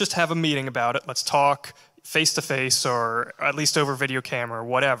just have a meeting about it, let's talk face to face or at least over video camera or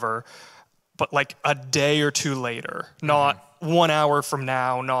whatever, but like a day or two later, not 1 hour from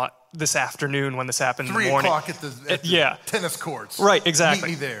now, not this afternoon when this happened in the morning. 3 o'clock at the tennis courts. Right, exactly.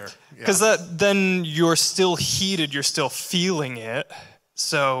 Meet me there. Because then you're still heated, you're still feeling it.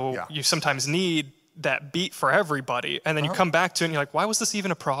 So you sometimes need that beat for everybody. And then you come back to it and you're like, why was this even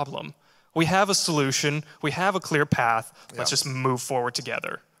a problem? We have a solution. We have a clear path. Let's just move forward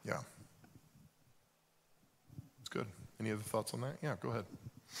together. Yeah. It's good. Any other thoughts on that? Yeah, go ahead.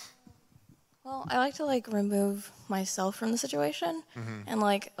 Well, I like to remove myself from the situation and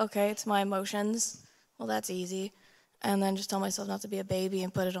okay, it's my emotions. Well, that's easy. And then just tell myself not to be a baby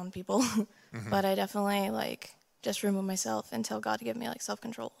and put it on people. But I definitely just remove myself and tell God to give me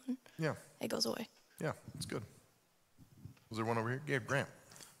self-control. And it goes away. Yeah, it's good. Was there one over here? Gabe, Grant.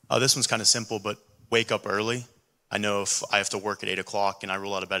 This one's kind of simple, but wake up early. I know if I have to work at 8 o'clock and I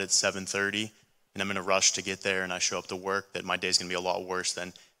roll out of bed at 7:30 and I'm in a rush to get there and I show up to work, that my day's going to be a lot worse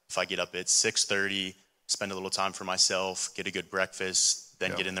than if I get up at 6:30, spend a little time for myself, get a good breakfast,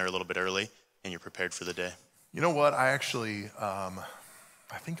 then get in there a little bit early, and you're prepared for the day. You know what? I actually,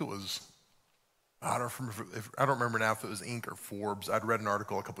 I think it was, I don't remember now if it was Inc. or Forbes. I'd read an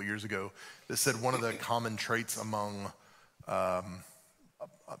article a couple years ago that said one of the common traits among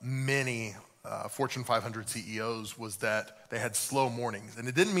many Fortune 500 CEOs was that they had slow mornings. And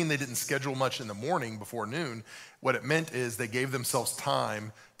it didn't mean they didn't schedule much in the morning before noon. What it meant is they gave themselves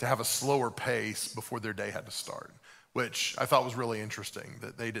time to have a slower pace before their day had to start, which I thought was really interesting,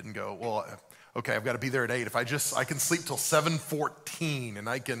 that they didn't go, well, okay, I've got to be there at 8. If I can sleep till 7:14 and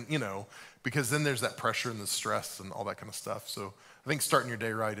I can, because then there's that pressure and the stress and all that kind of stuff. So I think starting your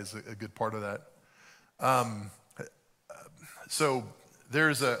day right is a good part of that. So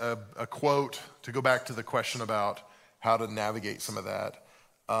there's a quote, to go back to the question about how to navigate some of that.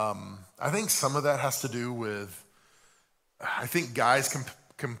 I think some of that has to do with, I think guys can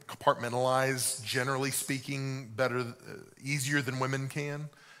compartmentalize, generally speaking, easier than women can.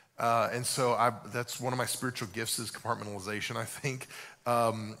 And so that's one of my spiritual gifts is compartmentalization, I think.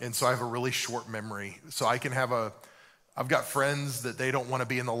 And so I have a really short memory. So I've got friends that they don't want to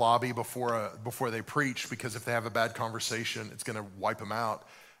be in the lobby before they preach, because if they have a bad conversation, it's going to wipe them out.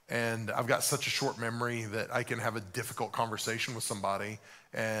 And I've got such a short memory that I can have a difficult conversation with somebody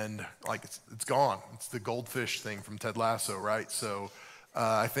and it's gone. It's the goldfish thing from Ted Lasso, right? So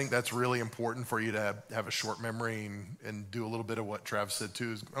I think that's really important for you to have a short memory and do a little bit of what Trav said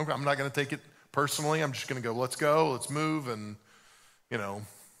too. Is, okay, I'm not going to take it personally. I'm just going to go, let's move, and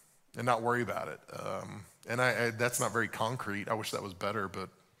and not worry about it. And I that's not very concrete. I wish that was better, but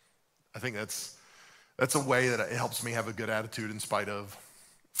I think that's a way that it helps me have a good attitude in spite of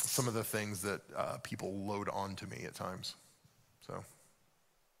some of the things that people load onto me at times. So,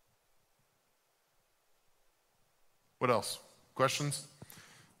 what else? Questions?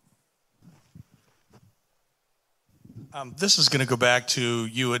 This is going to go back to,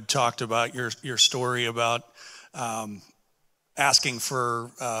 you had talked about your story about asking for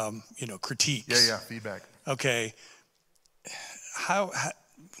critiques. Yeah, feedback. Okay, how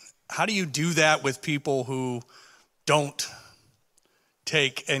do you do that with people who don't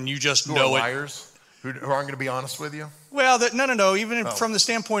take, and you just who know are liars, who aren't going to be honest with you? Well, no. Even from the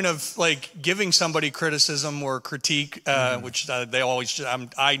standpoint of giving somebody criticism or critique, which they always,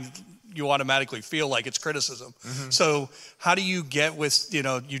 you automatically feel like it's criticism. So how do you get with,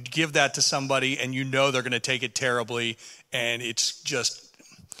 you give that to somebody and they're going to take it terribly, and it's just,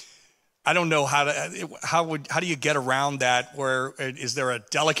 I don't know how do you get around that? Where is there a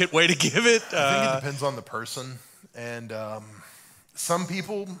delicate way to give it? I think it depends on the person, and some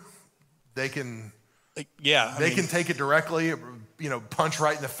people they can take it directly, punch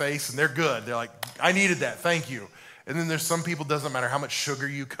right in the face, and they're good. They're like, I needed that, thank you. And then there's some people, doesn't matter how much sugar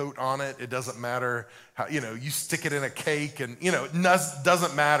you coat on it. It doesn't matter how, you stick it in a cake, and, it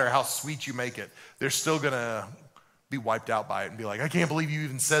doesn't matter how sweet you make it. They're still going to be wiped out by it and be like, I can't believe you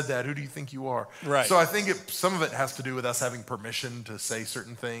even said that. Who do you think you are? Right. So I think some of it has to do with us having permission to say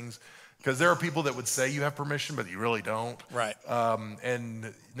certain things, because there are people that would say you have permission, but you really don't. Right.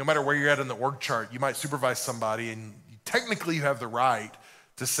 And no matter where you're at in the org chart, you might supervise somebody, and technically you have the right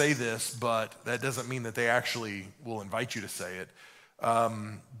to say this, but that doesn't mean that they actually will invite you to say it.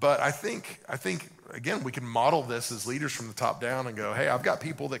 But I think again, we can model this as leaders from the top down and go, hey, I've got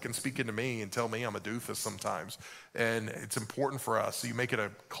people that can speak into me and tell me I'm a doofus sometimes. And it's important for us. So you make it a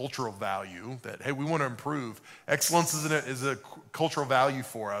cultural value that, hey, we want to improve. Excellence is a cultural value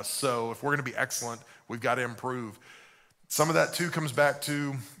for us. So if we're going to be excellent, we've got to improve. Some of that too comes back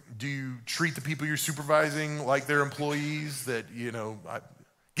to, do you treat the people you're supervising like they're employees that,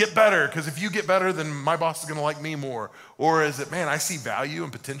 get better, because if you get better, then my boss is going to like me more? Or is it, man, I see value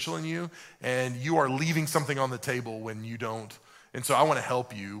and potential in you, and you are leaving something on the table when you don't. And so I want to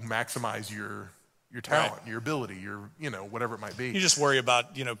help you maximize your talent, your ability, your, whatever it might be. You just worry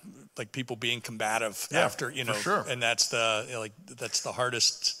about, like people being combative after, for sure. And that's that's the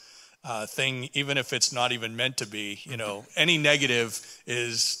hardest thing, even if it's not even meant to be. Any negative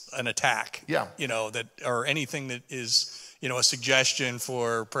is an attack. Yeah. Or anything that is, a suggestion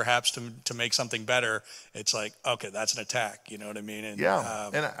for perhaps to make something better. It's like, okay, that's an attack. You know what I mean? And,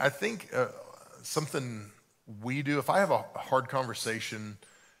 and I think something we do, if I have a hard conversation,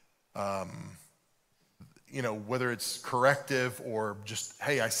 whether it's corrective or just,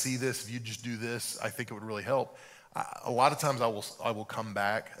 hey, I see this, if you just do this, I think it would really help. A lot of times I will come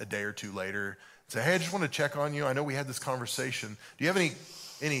back a day or two later and say, hey, I just want to check on you. I know we had this conversation. Do you have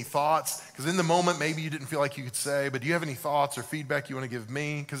any thoughts? Because in the moment, maybe you didn't feel like you could say, but do you have any thoughts or feedback you want to give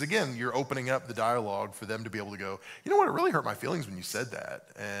me? Because again, you're opening up the dialogue for them to be able to go, you know what, it really hurt my feelings when you said that.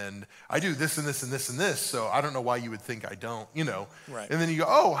 And I do this and this and this and this, so I don't know why you would think I don't, Right. And then you go,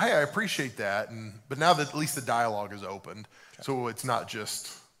 oh, hey, I appreciate that. But now that at least the dialogue is opened, so it's not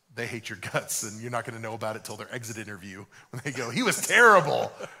just they hate your guts and you're not going to know about it till their exit interview when they go, he was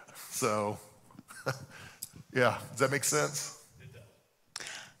terrible. So, yeah, does that make sense?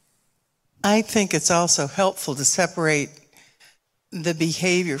 I think it's also helpful to separate the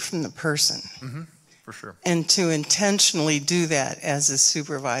behavior from the person. Mm-hmm, for sure. And to intentionally do that as a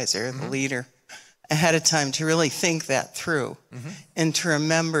supervisor, the leader, ahead of time, to really think that through and to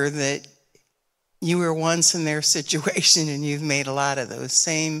remember that you were once in their situation and you've made a lot of those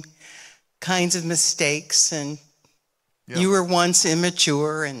same kinds of mistakes and you were once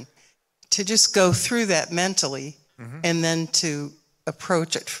immature, and to just go through that mentally and then to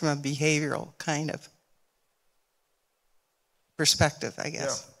approach it from a behavioral kind of perspective, I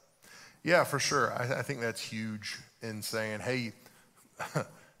guess. Yeah, for sure. I think that's huge in saying, hey,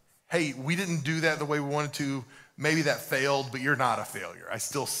 we didn't do that the way we wanted to. Maybe that failed, but you're not a failure. I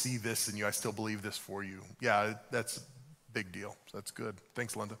still see this in you. I still believe this for you. Yeah, that's a big deal. So that's good.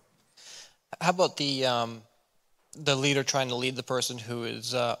 Thanks, Linda. How about the leader trying to lead the person who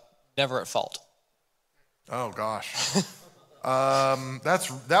is never at fault? Oh, gosh.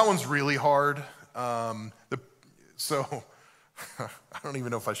 That one's really hard. So I don't even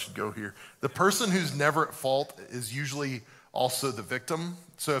know if I should go here. The person who's never at fault is usually also the victim.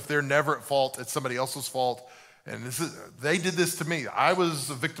 So if they're never at fault, it's somebody else's fault. And they did this to me. I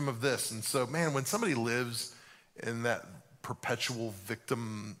was a victim of this. And so, man, when somebody lives in that perpetual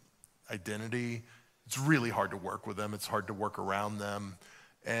victim identity, it's really hard to work with them. It's hard to work around them.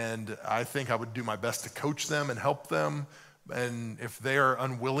 And I think I would do my best to coach them and help them. And if they are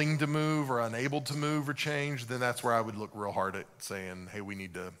unwilling to move or unable to move or change, then that's where I would look real hard at saying, hey, we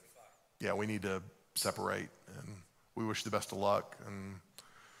need to separate, and we wish the best of luck. And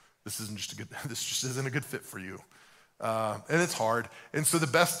this just isn't a good fit for you. And it's hard. And so the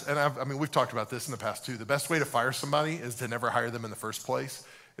best, and we've talked about this in the past too, the best way to fire somebody is to never hire them in the first place.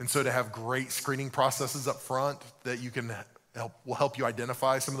 And so to have great screening processes up front that will help you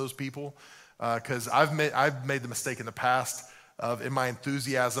identify some of those people. Because I've made the mistake in the past of, in my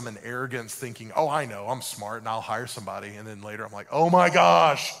enthusiasm and arrogance, thinking, oh, I know, I'm smart and I'll hire somebody. And then later I'm like, oh my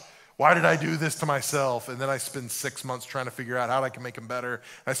gosh, why did I do this to myself? And then I spend 6 months trying to figure out how I can make them better.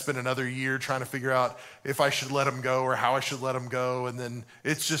 I spend another year trying to figure out if I should let them go or how I should let them go. And then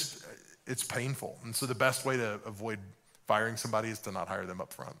it's painful. And so the best way to avoid firing somebody is to not hire them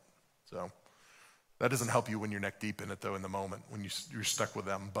up front. So that doesn't help you when you're neck deep in it, though, in the moment, when you're stuck with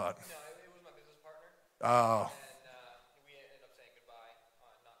them. But no, it was my business partner. Oh. And we ended up saying goodbye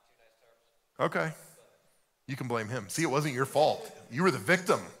on not too nice terms. Okay. You can blame him. See, it wasn't your fault. You were the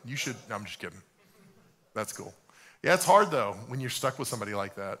victim. No, I'm just kidding. That's cool. Yeah, it's hard, though, when you're stuck with somebody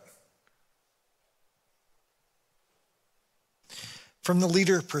like that. From the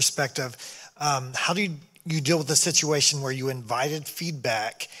leader perspective, how do you deal with the situation where you invited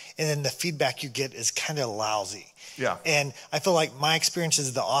feedback and then the feedback you get is kind of lousy? Yeah. And I feel like my experience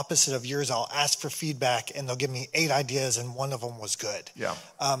is the opposite of yours. I'll ask for feedback and they'll give me 8 ideas and one of them was good. Yeah.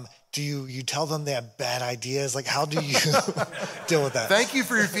 Do you tell them they have bad ideas? Like, how do you deal with that? Thank you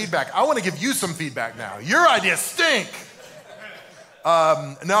for your feedback. I want to give you some feedback now. Your ideas stink.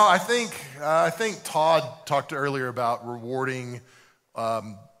 No, I think Todd talked earlier about rewarding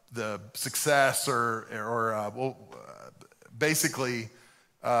the success or basically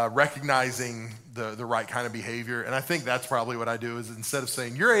recognizing the right kind of behavior. And I think that's probably what I do is instead of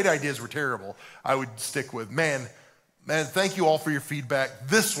saying, your 8 ideas were terrible, I would stick with, man, thank you all for your feedback.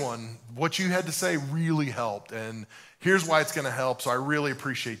 This one, what you had to say really helped. And here's why it's going to help. So I really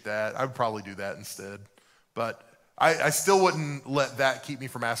appreciate that. I would probably do that instead. But I still wouldn't let that keep me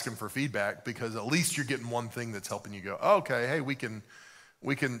from asking for feedback, because at least you're getting one thing that's helping you go, oh, okay, hey, we can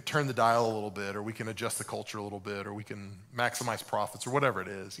turn the dial a little bit, or we can adjust the culture a little bit, or we can maximize profits, or whatever it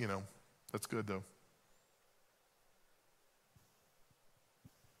is, That's good, though.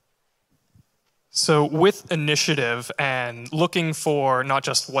 So with initiative and looking for not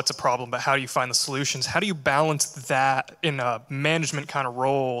just what's a problem, but how do you find the solutions, how do you balance that in a management kind of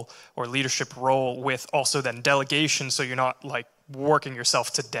role or leadership role with also then delegation, so you're not like working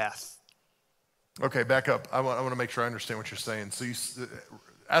yourself to death? Okay, back up. I want to make sure I understand what you're saying. So you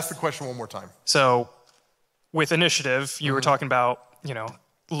ask the question one more time. So with initiative, you were talking about,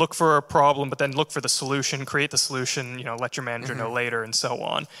 look for a problem, but then look for the solution, create the solution, let your manager know later, and so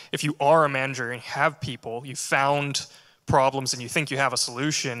on. If you are a manager and you have people, you found problems and you think you have a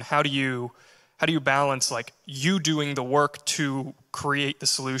solution, how do you balance like you doing the work to create the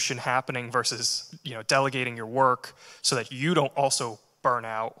solution happening versus, delegating your work so that you don't also burn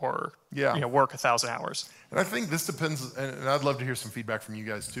out or work 1,000 hours? And I think this depends, and I'd love to hear some feedback from you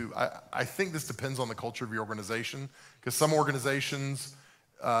guys too. I think this depends on the culture of your organization, because some organizations,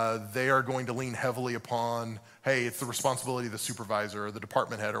 they are going to lean heavily upon, hey, it's the responsibility of the supervisor or the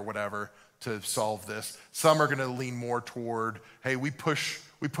department head or whatever to solve this. Some are going to lean more toward, hey, we push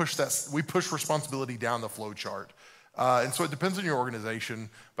responsibility down the flow chart. And so it depends on your organization,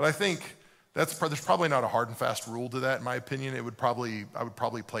 but I think there's probably not a hard and fast rule to that, in my opinion. I would probably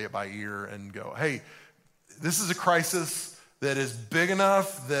play it by ear and go, hey, this is a crisis that is big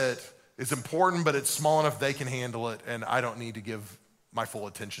enough that it's important, but it's small enough they can handle it, and I don't need to give my full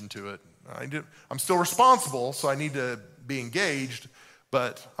attention to it. I'm still responsible, so I need to be engaged,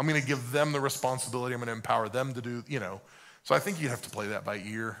 but I'm going to give them the responsibility. I'm going to empower them to do, So I think you'd have to play that by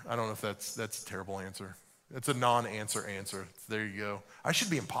ear. I don't know if that's a terrible answer. It's a non-answer answer. There you go. I should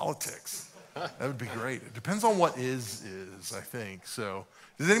be in politics. That would be great. It depends on what is, I think. So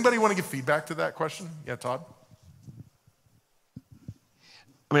does anybody want to give feedback to that question? Yeah, Todd?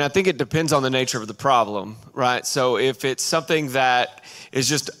 I mean, I think it depends on the nature of the problem, right? So if it's something that is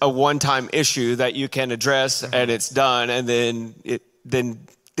just a one-time issue that you can address and it's done, and then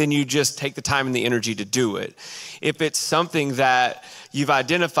you just take the time and the energy to do it. If it's something that you've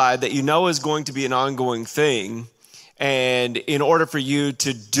identified that you know is going to be an ongoing thing, and in order for you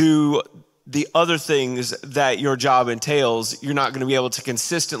to do the other things that your job entails, you're not going to be able to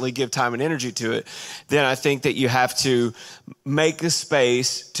consistently give time and energy to it, then I think that you have to make the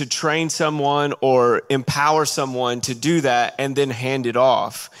space to train someone or empower someone to do that and then hand it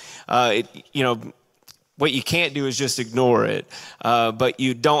off. What you can't do is just ignore it, but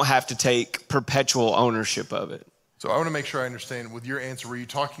you don't have to take perpetual ownership of it. So I want to make sure I understand with your answer, were you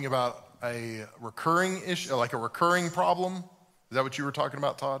talking about a recurring issue, like a recurring problem? Is that what you were talking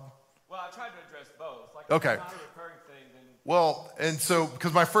about, Todd? Well, I tried to address both. Like, okay. If it's not a recurring thing, then... Well, and so,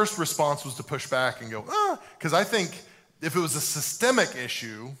 because my first response was to push back and go, because I think if it was a systemic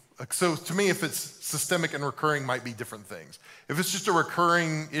issue, so to me, if it's systemic and recurring might be different things. If it's just a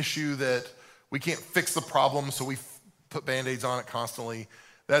recurring issue that we can't fix the problem, so we put Band-Aids on it constantly,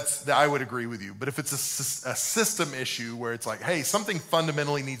 I would agree with you. But if it's a system issue where it's like, hey, something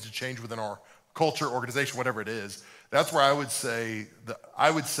fundamentally needs to change within our culture, organization, whatever it is, that's where I would say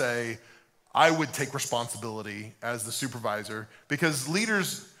I would take responsibility as the supervisor, because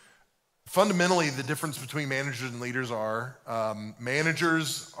leaders, fundamentally, the difference between managers and leaders are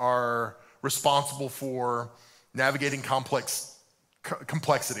managers are responsible for navigating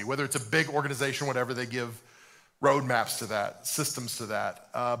complexity, whether it's a big organization, whatever, they give roadmaps to that, systems to that.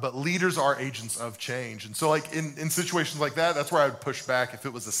 But leaders are agents of change. And so like in situations like that, that's where I would push back if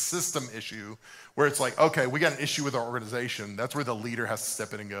it was a system issue where it's like, okay, we got an issue with our organization. That's where the leader has to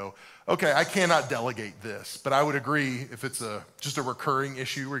step in and go, okay, I cannot delegate this. But I would agree if it's just a recurring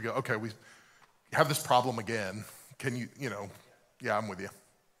issue where you go, okay, we have this problem again. Can you, yeah, I'm with you.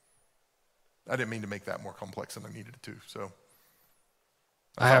 I didn't mean to make that more complex than I needed it to. So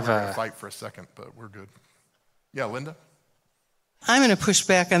I thought we were going to fight for a second, but we're good. Yeah, Linda? I'm going to push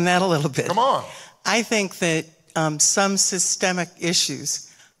back on that a little bit. Come on. I think that some systemic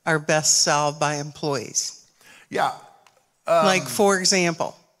issues are best solved by employees. Yeah. Like, for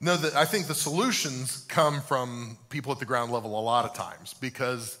example, No, I think the solutions come from people at the ground level a lot of times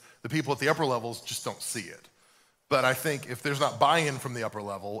because the people at the upper levels just don't see it. But I think if there's not buy-in from the upper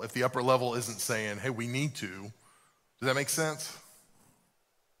level, if the upper level isn't saying, hey, we need to, does that make sense?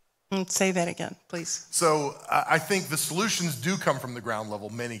 Say that again, please. So I think the solutions do come from the ground level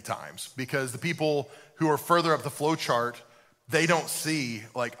many times because the people who are further up the flow chart, they don't see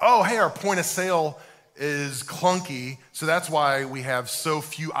like, oh, hey, our point of sale is clunky, so that's why we have so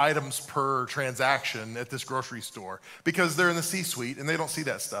few items per transaction at this grocery store, because they're in the C-suite and they don't see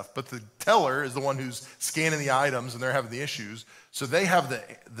that stuff. But the teller is the one who's scanning the items and they're having the issues. So they have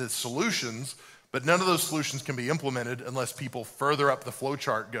the solutions, but none of those solutions can be implemented unless people further up the flow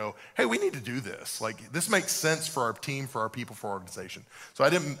chart go, hey, we need to do this. Like, this makes sense for our team, for our people, for our organization. So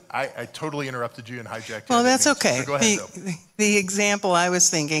I totally interrupted you and hijacked you. Well, that's okay. So go ahead, Bill. The example I was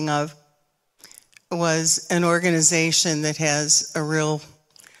thinking of was an organization that has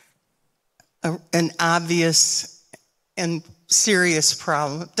an obvious and serious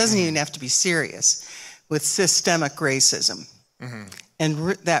problem. It doesn't even have to be serious, with systemic racism. Mm-hmm. And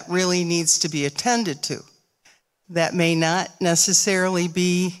that really needs to be attended to. That may not necessarily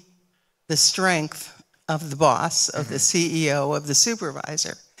be the strength of the boss, of the CEO, of the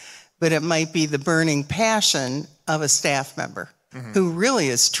supervisor, but it might be the burning passion of a staff member who really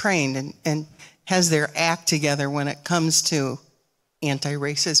is trained and has their act together when it comes to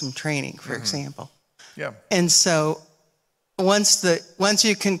anti-racism training, for example. Yeah. And so once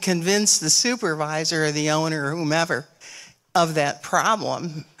you can convince the supervisor or the owner or whomever of that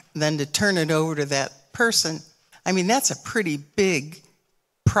problem, then to turn it over to that person, I mean, that's a pretty big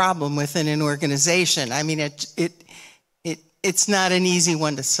problem within an organization. I mean, it's not an easy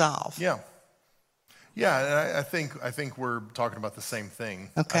one to solve. Yeah. Yeah, and I think we're talking about the same thing.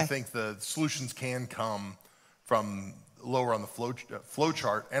 Okay. I think the solutions can come from lower on the flow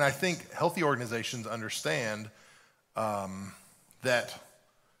chart, and I think healthy organizations understand that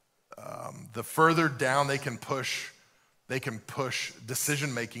the further down they can push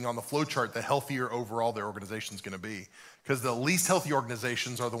decision making on the flow chart, the healthier overall their organization is going to be. Because the least healthy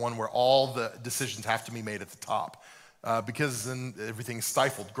organizations are the one where all the decisions have to be made at the top. Because then everything's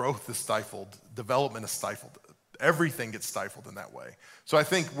stifled. Growth is stifled. Development is stifled. Everything gets stifled in that way. So I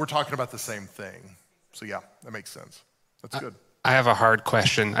think we're talking about the same thing. So yeah, that makes sense. That's good. I have a hard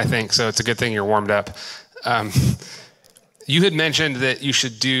question, I think, so it's a good thing you're warmed up. You had mentioned that you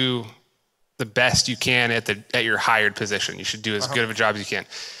should do the best you can at your hired position. You should do as good of a job as you can.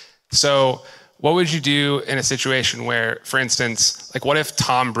 So what would you do in a situation where, for instance, like what if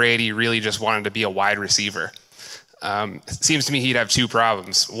Tom Brady really just wanted to be a wide receiver? It seems to me he'd have two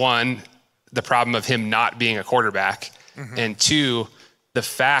problems. One, the problem of him not being a quarterback. And two, the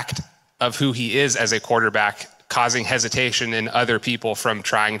fact of who he is as a quarterback causing hesitation in other people from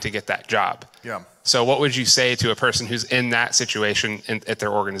trying to get that job. Yeah. So what would you say to a person who's in that situation at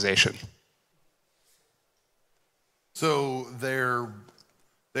their organization? So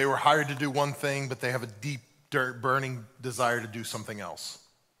they were hired to do one thing, but they have a deep, burning desire to do something else.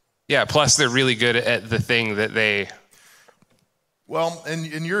 Yeah, plus they're really good at the thing that they... Well,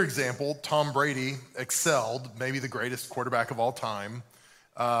 in your example, Tom Brady excelled, maybe the greatest quarterback of all time.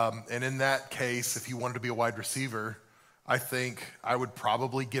 And in that case, if he wanted to be a wide receiver, I think I would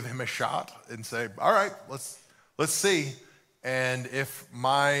probably give him a shot and say, all right, let's see. And if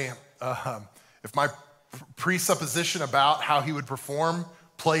my presupposition about how he would perform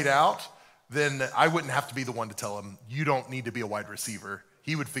played out, then I wouldn't have to be the one to tell him, you don't need to be a wide receiver.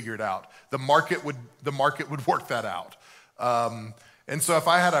 He would figure it out. The market would work that out. And so if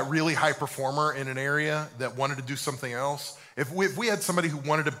I had a really high performer in an area that wanted to do something else, if we had somebody who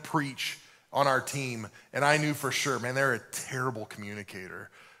wanted to preach on our team and I knew for sure, man, they're a terrible communicator,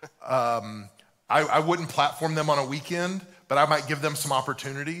 I wouldn't platform them on a weekend, but I might give them some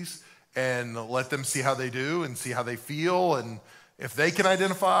opportunities and let them see how they do and see how they feel. And if they can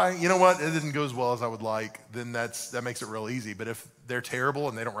identify, you know what, it didn't go as well as I would like, then that makes it real easy. But if they're terrible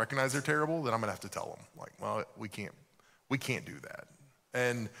and they don't recognize they're terrible, then I'm gonna have to tell them, like, well, we can't do that.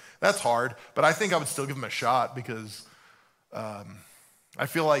 And that's hard, but I think I would still give them a shot because I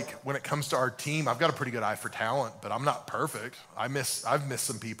feel like when it comes to our team, I've got a pretty good eye for talent, but I'm not perfect. I've missed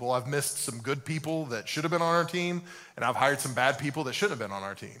some people. I've missed some good people that should have been on our team, and I've hired some bad people that shouldn't have been on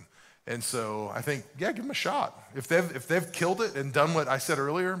our team. And so I think, yeah, give them a shot. If they've killed it and done what I said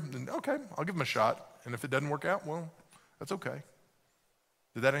earlier, then okay, I'll give them a shot. And if it doesn't work out, well, that's okay.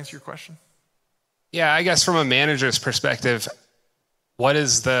 Did that answer your question? Yeah, I guess from a manager's perspective,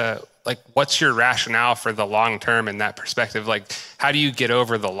 what's your rationale for the long term in that perspective? Like, how do you get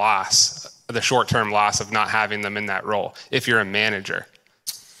over the short-term loss of not having them in that role if you're a manager?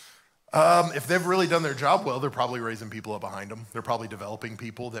 If they've really done their job well, they're probably raising people up behind them. They're probably developing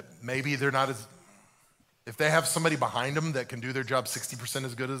people that maybe they're not as, if they have somebody behind them that can do their job 60%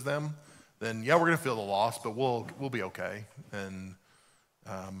 as good as them, then yeah, we're going to feel the loss, but we'll be okay. And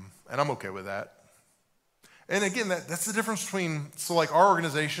I'm okay with that. And again, that's the difference between, so like our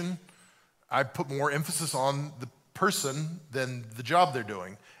organization, I put more emphasis on the person than the job they're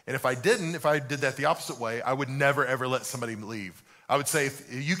doing. And if I did that the opposite way, I would never ever let somebody leave. I would say,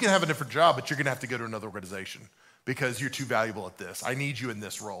 if you can have a different job, but you're going to have to go to another organization because you're too valuable at this. I need you in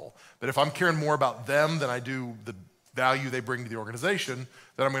this role. But if I'm caring more about them than I do the value they bring to the organization,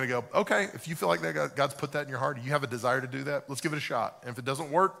 then I'm going to go, okay, if you feel like that God's put that in your heart, you have a desire to do that, let's give it a shot. And if it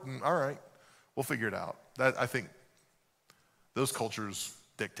doesn't work, all right, we'll figure it out. I think those cultures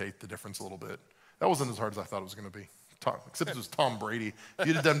dictate the difference a little bit. That wasn't as hard as I thought it was going to be. Except it was Tom Brady. If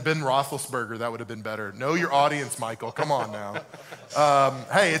you'd have done Ben Roethlisberger, that would have been better. Know your audience, Michael. Come on now.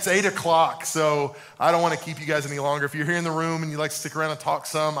 Hey, it's 8 o'clock, so I don't want to keep you guys any longer. If you're here in the room and you'd like to stick around and talk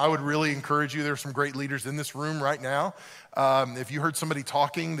some, I would really encourage you. There are some great leaders in this room right now. If you heard somebody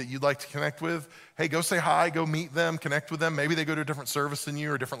talking that you'd like to connect with, hey, go say hi, go meet them, connect with them. Maybe they go to a different service than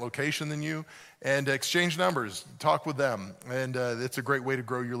you or a different location than you, and exchange numbers, talk with them. And it's a great way to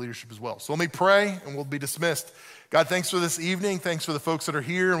grow your leadership as well. So let me pray, and we'll be dismissed. God, thanks for this evening. Thanks for the folks that are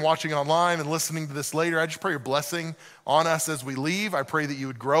here and watching online and listening to this later. I just pray your blessing on us as we leave. I pray that you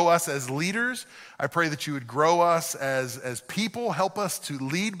would grow us as leaders. I pray that you would grow us as people, help us to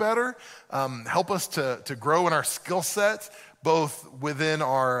lead better, help us to grow in our skill set, both within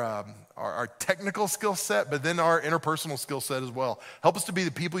our technical skill set, but then our interpersonal skill set as well. Help us to be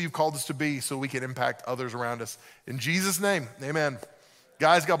the people you've called us to be so we can impact others around us. In Jesus' name, amen.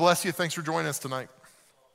 Guys, God bless you. Thanks for joining us tonight.